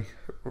of LA?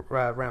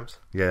 Rams.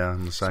 Yeah,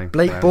 I'm the same.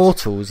 Blake Rams.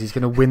 Bortles is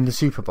going to win the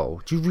Super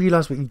Bowl. Do you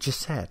realise what you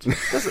just said?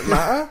 Doesn't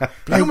matter.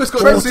 He almost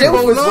got Trent the Super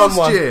Bowl Dilfer's won last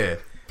one. year.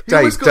 He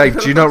almost got Dave,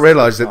 the do you not last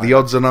realise that time. the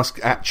odds on us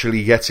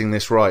actually getting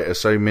this right are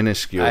so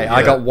minuscule? Hey,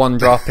 I got one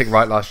draft pick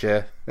right last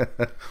year.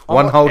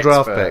 One whole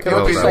draft expert. pick. Can I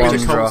It'll be just like say-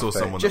 the one Colts draft or pick.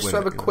 someone. Just that to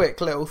win have a it,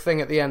 quick little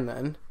thing at the end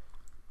then.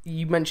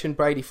 You mentioned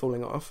Brady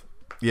falling off.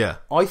 Yeah.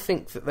 I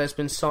think that there's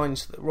been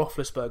signs that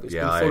Roethlisberger's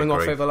Yeah, been I falling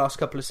off agree. over the last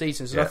couple of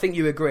seasons, and Yeah. I think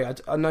you agree.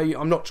 I know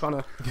I'm not trying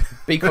to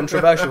be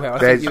controversial here. I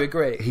There's- think you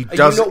agree. he Are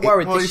does- you not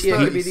worried well, this he's year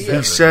could be 37. the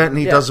year? He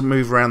certainly Yeah. doesn't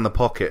move around the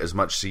pocket as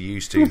much as he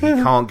used to. He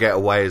can't get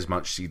away as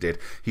much as he did.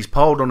 He's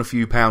piled on a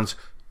few pounds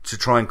to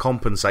try and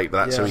compensate for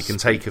that so he Yes. can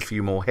take a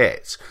few more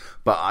hits.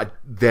 But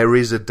there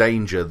is a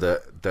danger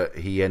that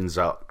he ends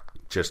up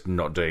just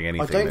not doing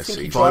anything don't this think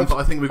he season. Fine, drives- but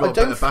I think we've got I a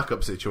better don't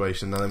backup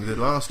situation than we did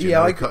last year. Yeah,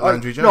 Now I- we cut I-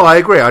 Landry Jones. No, I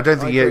agree. I don't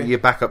think I agree. your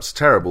backup's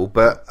terrible,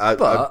 but I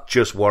But-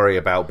 just worry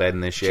about Ben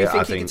this Do year. you think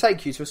I he think can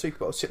take you to a Super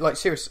Bowl? Like,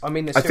 serious? I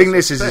mean, I think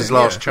this is his Yeah,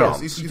 last yes, chance.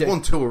 He's You do.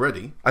 won 2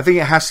 already. I think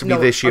it has to be No,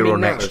 this year I mean or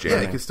now. next Yeah, year.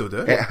 he can still do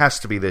it. It has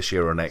to be this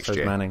year or next So's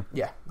year. Manning.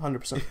 Yeah,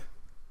 100%.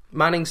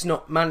 Manning's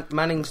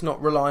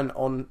not reliant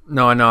on.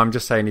 No, I know. I'm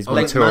just saying he's won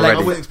Length- 2 Length- I already.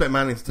 wouldn't expect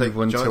Manning to take He's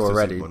won Giants 2 to the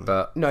already, Super Bowl.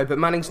 but No, but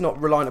Manning's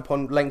not reliant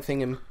upon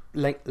lengthening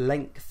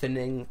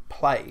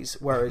plays,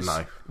 whereas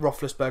No.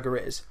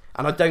 Roethlisberger is.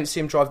 And I don't see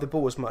him drive the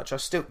ball as much.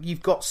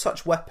 You've got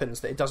such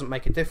weapons that it doesn't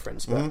make a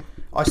difference. But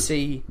I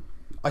see,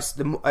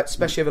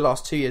 especially over the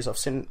last 2 years, I've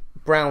seen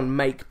Brown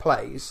make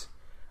plays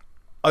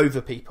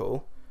over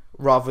people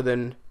rather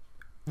than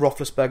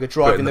Roethlisberger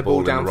driving the the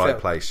ball ball in the right downfield.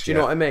 place, Do you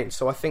know yeah. what I mean?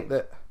 So I think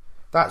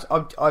that's I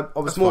was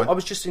That's more. fine. I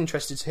was just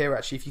interested to hear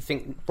actually if you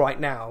think right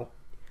now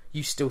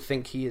you still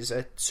think he is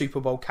a Super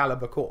Bowl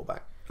caliber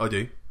quarterback. I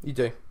do. You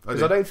do, I because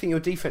do. I don't think your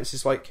defense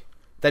is like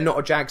they're not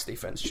a Jags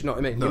defense. Do you know what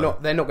I mean? No.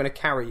 They're not going to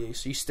carry you,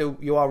 so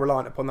you are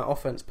reliant upon that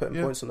offense putting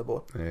Yeah. points on the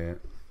board. Yeah.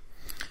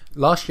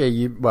 last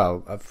year,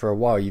 for a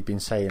while, you've been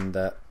saying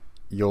that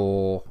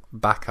your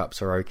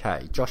backups are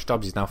okay. Josh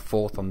Dobbs is now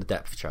 4th on the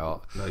depth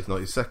chart. No, he's not.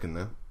 He's second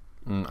now.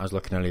 I was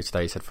looking earlier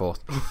today, he said 4th.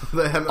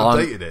 They haven't On-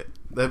 updated it.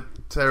 They're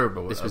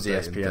terrible. This at was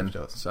updating ESPN, depth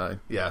charts. so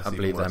Yeah, I it's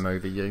believe even them worse.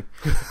 over you.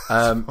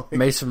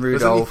 Mason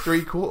There's only Rudolph.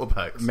 3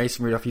 quarterbacks.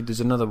 Mason Rudolph, there's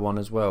another one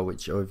as well,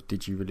 which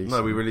did you release?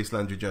 No, we released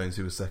Landry Jones,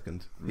 who was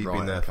second. He'd Right,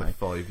 been there okay.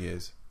 for 5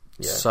 years.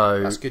 Yeah,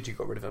 So- that's good you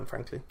got rid of him,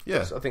 frankly.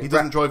 Yeah, I think he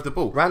doesn't drive the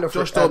ball. Randolph-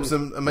 Josh Dobbs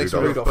and Mason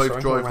Rudolph, Rudolph both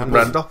sorry, drive the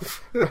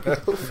Randolph. ball.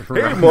 Randolph.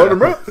 Hey, morning,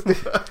 bro.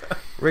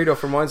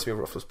 Rudolph reminds me of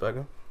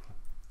Roethlisberger.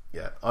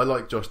 Yeah, I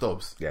like Josh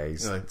Dobbs. Yeah,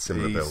 he's You know,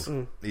 similar he's-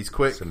 build. He's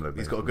quick. Similar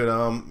He's build. got a good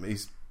arm.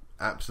 He's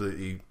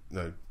absolutely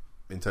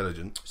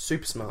intelligent.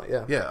 Super smart,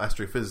 yeah. Yeah,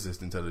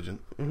 astrophysicist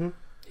intelligent.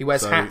 He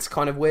wears So- hats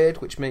kind of weird,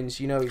 which means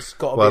he's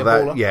got to Well,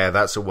 be a baller.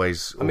 that's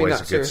always I mean, a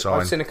that's good serious.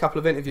 sign. I've seen a couple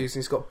of interviews and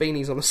he's got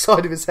beanies on the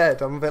side of his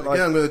head. I'm a bit like,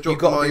 Yeah, I'm going to drop you've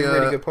got my, to be a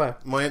really good player.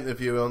 my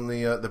interview on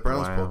the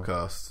Browns Wow.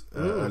 podcast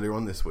earlier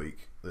on this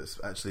week. That's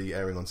actually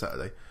airing on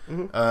Saturday.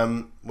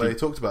 Mm-hmm. Where he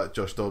talked about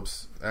Josh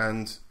Dobbs,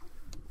 and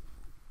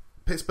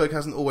Pittsburgh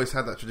hasn't always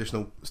had that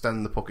traditional stand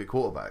in the pocket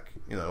quarterback.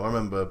 You know, I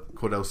remember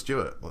Cordell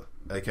Stewart,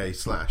 aka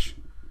Slash,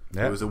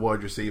 Yeah. who was a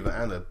wide receiver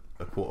and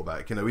a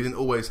quarterback. You know, we didn't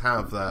always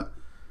have that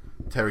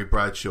Terry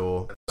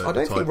Bradshaw. I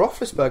don't think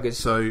Roethlisberger's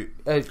So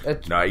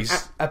No,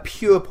 he's- a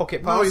pure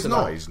pocket passer. No, he's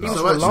not. though. He's He not. was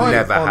So actually, reliant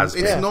never on- has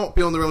it's been. not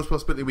beyond the realms of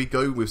possibility we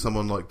go with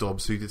someone like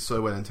Dobbs, who did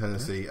so well in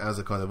Tennessee as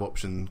a kind of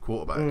option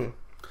quarterback.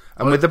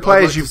 And with the I'd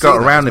players like to you've see got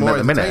that. around It's him at more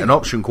the minute, an entertaining.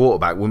 option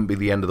quarterback wouldn't be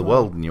the end of the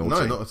world in your No,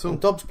 team. not at all.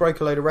 Dobbs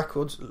broke a load of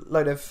records,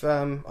 I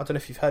don't know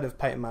if you've heard of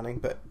Peyton Manning,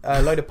 but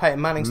a load of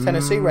Peyton Manning's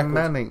Tennessee records.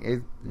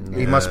 Manning,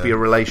 he must be a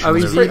relation Oh, of,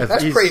 he's- of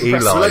that's pretty Eli.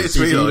 impressive. Related to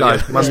He's Eli, Eli.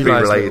 yeah. Must be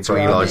Eli's related to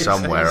little Eli brother.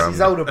 somewhere. He's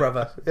his older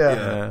brother.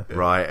 Yeah. Yeah.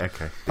 Right,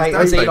 okay.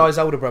 Peyton's His dad Eli's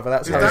older brother.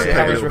 That's His how dad he's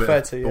played a little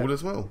referred bit to. of Yeah. ball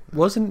as well.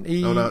 Wasn't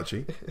he? Oh,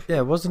 Archie.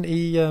 Yeah, wasn't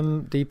he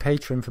the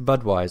patron for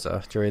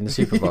Budweiser during the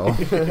Super Bowl?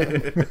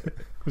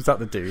 Was that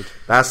the dude?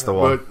 That's the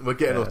one. We're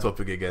getting off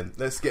topic again.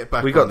 Let's get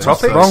back. We got on this.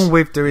 topics? So- Wrong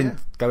with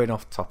going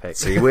off topic.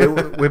 See,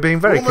 we're being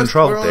very Almost-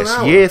 controlled we're on this.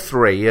 an hour. Year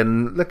 3,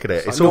 and look at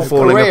it. It's all North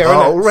falling Korea,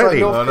 apart isn't it? It's like already.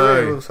 North I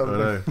Korea or know. something.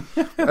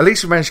 I know. At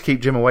least we managed to keep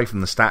Jim away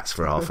from the stats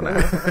for half an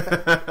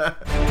hour.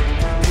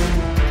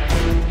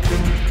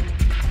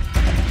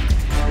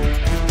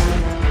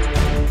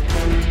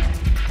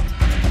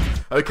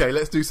 Okay,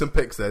 let's do some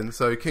picks then.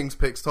 So, King's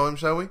picks time,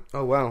 shall we?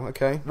 Oh wow.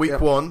 Okay. Week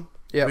Yep. 1.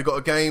 Yeah. We've got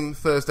a game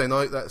Thursday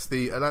night. That's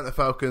the Atlanta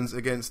Falcons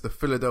against the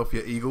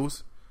Philadelphia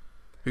Eagles.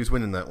 Who's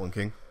winning that one,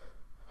 King?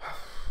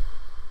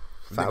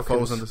 Falcons.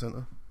 Foles under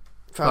centre.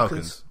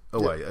 Falcons.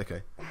 Away,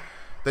 okay.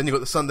 Then you've got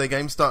the Sunday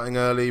game starting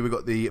early. We've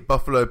got the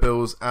Buffalo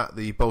Bills at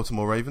the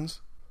Baltimore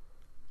Ravens.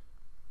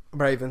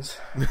 Ravens.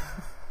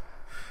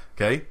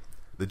 Okay.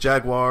 The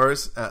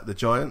Jaguars at the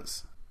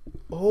Giants.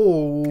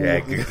 Oh. Yeah,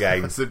 good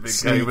game. That's a big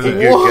Sneaky game, isn't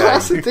it? good Whoa, game.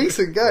 that's a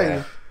decent game.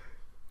 Yeah.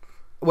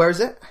 Where is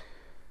it?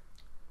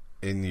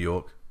 In New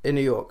York. In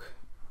New York.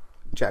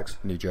 Jags.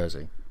 New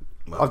Jersey.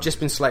 I've just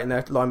been slating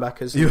their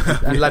linebackers, You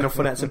have, and yeah. Leonard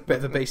Fournette's a bit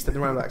of a beast at the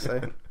running back.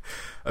 So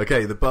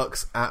Okay, the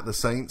Bucks at the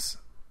Saints.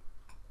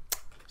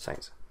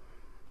 Saints.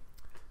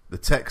 The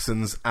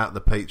Texans at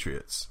the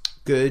Patriots.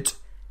 Good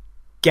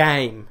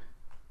game.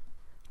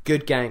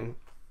 Good game.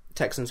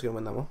 Texans going to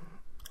win that one.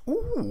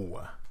 Ooh.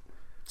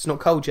 It's not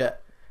cold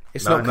yet.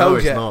 It's No, not cold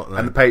it's yet. not. No.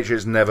 And the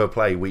Patriots never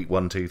play week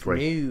 1, 2,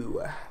 3.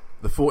 No.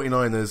 The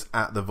 49ers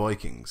at the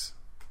Vikings.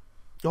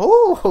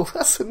 Oh,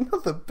 that's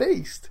another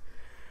beast.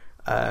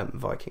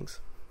 Vikings.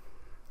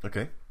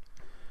 Okay.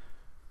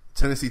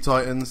 Tennessee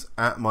Titans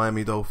at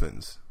Miami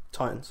Dolphins.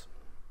 Titans.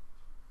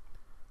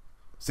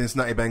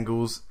 Cincinnati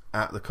Bengals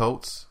at the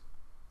Colts.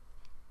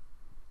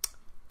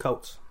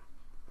 Colts.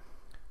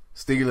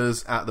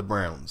 Steelers at the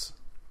Browns.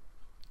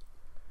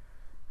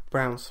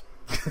 Browns.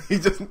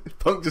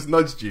 Punk just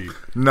nudged you.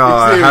 No,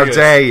 It's how serious.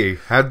 dare you?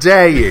 How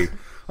dare you?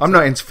 I'm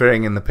not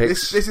interfering in the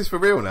picks. This is for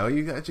real now. Are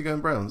you actually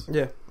going Browns?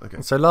 Yeah.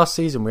 Okay. So last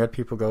season we had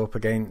people go up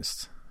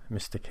against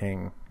Mr.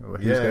 King.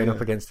 Who's going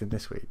up against him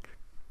this week?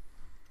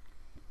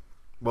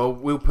 Well,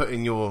 we'll put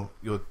in your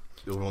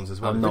ones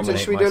as well.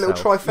 Should we do a little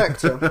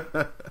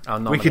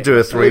trifecta? We could do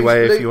a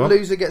three-way if you want.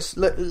 Loser gets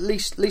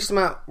least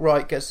amount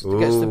right gets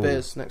the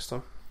beers next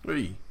time.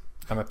 Three.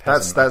 I'm a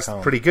peasant. That's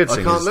pretty good.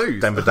 I can't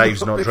lose. Denver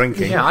Dave's not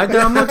drinking. Yeah,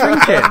 I'm not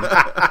drinking.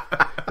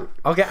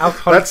 I'll get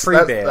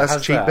alcohol-free beer.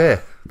 That's cheap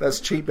beer. That's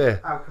cheap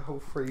beer.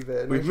 Alcohol-free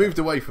beer. We've moved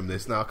away from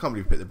this now. I can't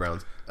believe we picked the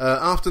Browns.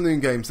 Afternoon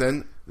games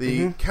then.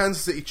 The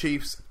Kansas City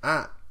Chiefs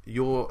at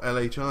your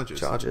LA Chargers.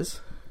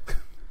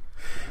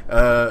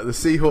 The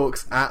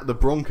Seahawks at the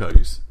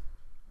Broncos.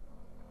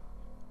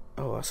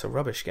 Oh, that's a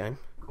rubbish game.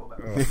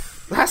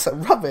 That's a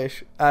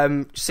rubbish.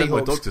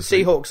 Seahawks.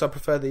 Seahawks. I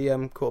prefer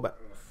the quarterback.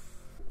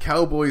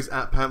 Cowboys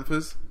at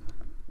Panthers.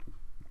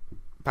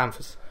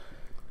 Panthers.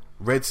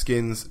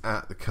 Redskins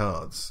at the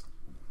Cards.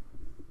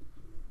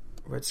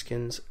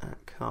 Redskins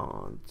at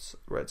Cards.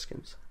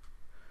 Redskins.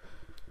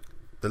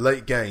 The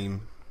late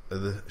game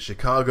of the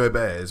Chicago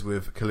Bears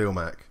with Khalil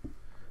Mack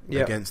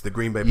against the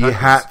Green Bay Packers. You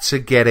had to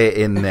get it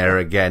in there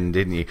again,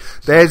 didn't you?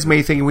 There's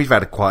me thinking we've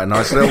had quite a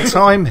nice little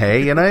time here,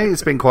 you know?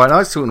 It's been quite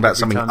nice talking about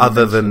something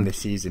other than... this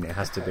season, it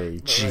has to be...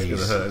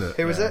 Jeez.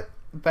 Who was it?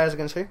 Bears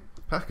against who?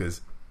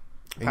 Packers.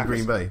 In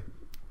Green Bay.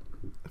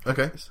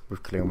 Okay.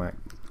 With Khalil Mack.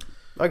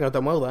 I think I've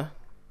done well there.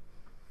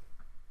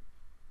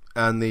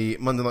 And the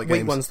Monday night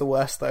games. Week one's the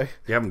worst, though.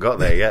 You haven't got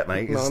there yet,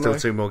 mate. There's still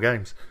 2 more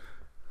games.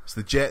 It's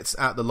the Jets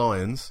at the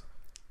Lions.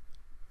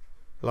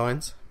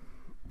 Lions.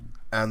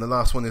 And the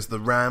last one is the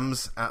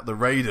Rams at the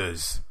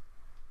Raiders.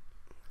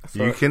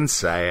 You can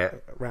say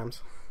it.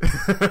 Rams.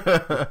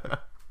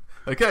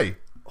 Okay.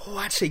 Oh,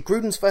 actually,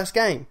 Gruden's first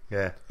game.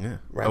 Yeah.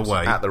 Rams.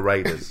 Away. At the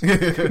Raiders.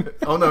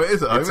 Oh, no, it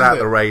is at home, It's isn't at it?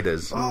 the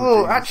Raiders.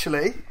 Oh,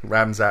 actually.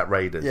 Rams at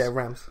Raiders. Yeah,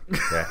 Rams.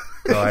 Yeah.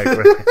 No, I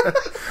agree.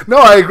 No,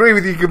 I agree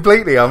with you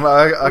completely. I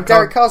Derek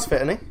can't... Carr's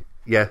fit, isn't he?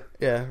 Yeah.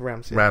 Yeah,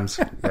 Rams. Yeah. Rams.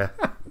 Yeah.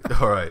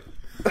 All right.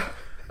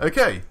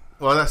 Okay.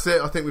 Well, that's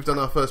it. I think we've done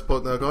our first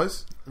pod now,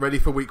 guys. Ready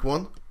for week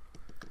one?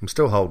 I'm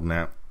still holding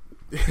out.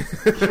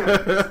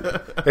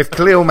 If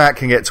Khalil Mack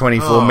can get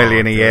 24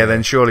 million a year,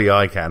 then surely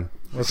I can.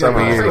 What's up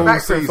with Three you?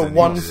 back for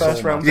one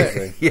first round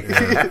pick.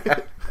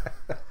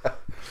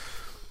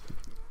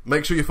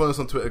 Make sure you follow us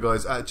on Twitter,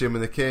 guys, at Jim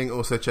and the King.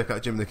 Also, check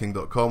out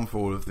jimandtheking.com for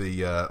all of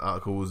the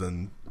articles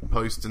and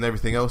posts and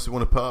everything else we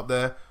want to put up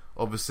there.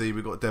 Obviously,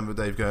 we've got Denver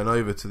Dave going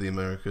over to the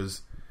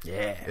Americas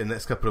in the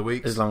next couple of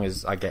weeks. As long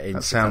as I get in.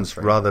 That sounds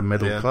rather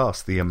middle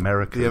class. The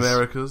Americas. The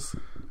Americas.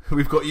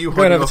 We've got you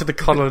going hiding over to the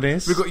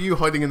colonies. We've got you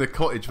hiding in the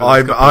cottage. For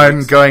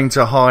I'm going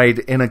to hide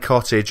in a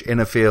cottage in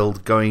a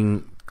field,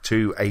 going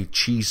to a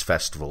cheese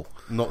festival.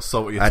 Not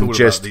salty at all and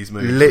just about these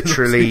moves.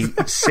 literally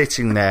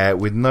sitting there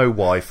with no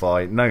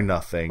Wi-Fi, no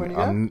nothing.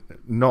 I'm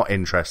not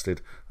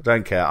interested. I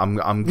don't care.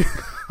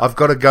 I've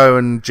got to go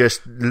and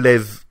just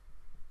live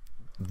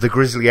the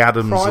Grizzly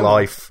Adams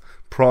life,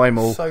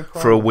 primal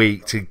for a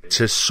week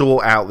to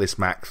sort out this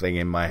Mac thing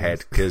in my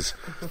head, because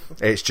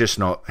it's just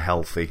not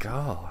healthy.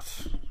 God,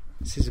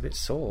 this is a bit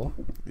sore.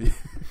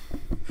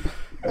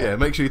 Yeah,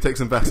 make sure you take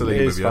some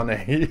Vaseline with you.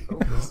 Funny.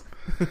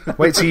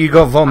 Wait till you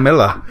got Von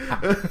Miller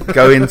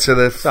go into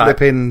the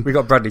flipping. We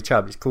got Bradley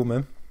Chubb. He's cool,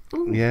 man.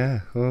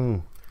 Yeah.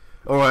 Oh.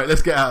 All right,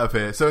 let's get out of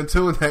here. So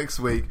until next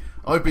week,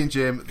 I've been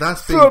Jim.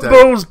 That's been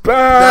Football's Dave.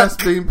 back.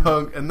 That's been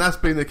Punk, and that's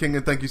been the King.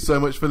 And thank you so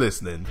much for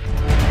listening.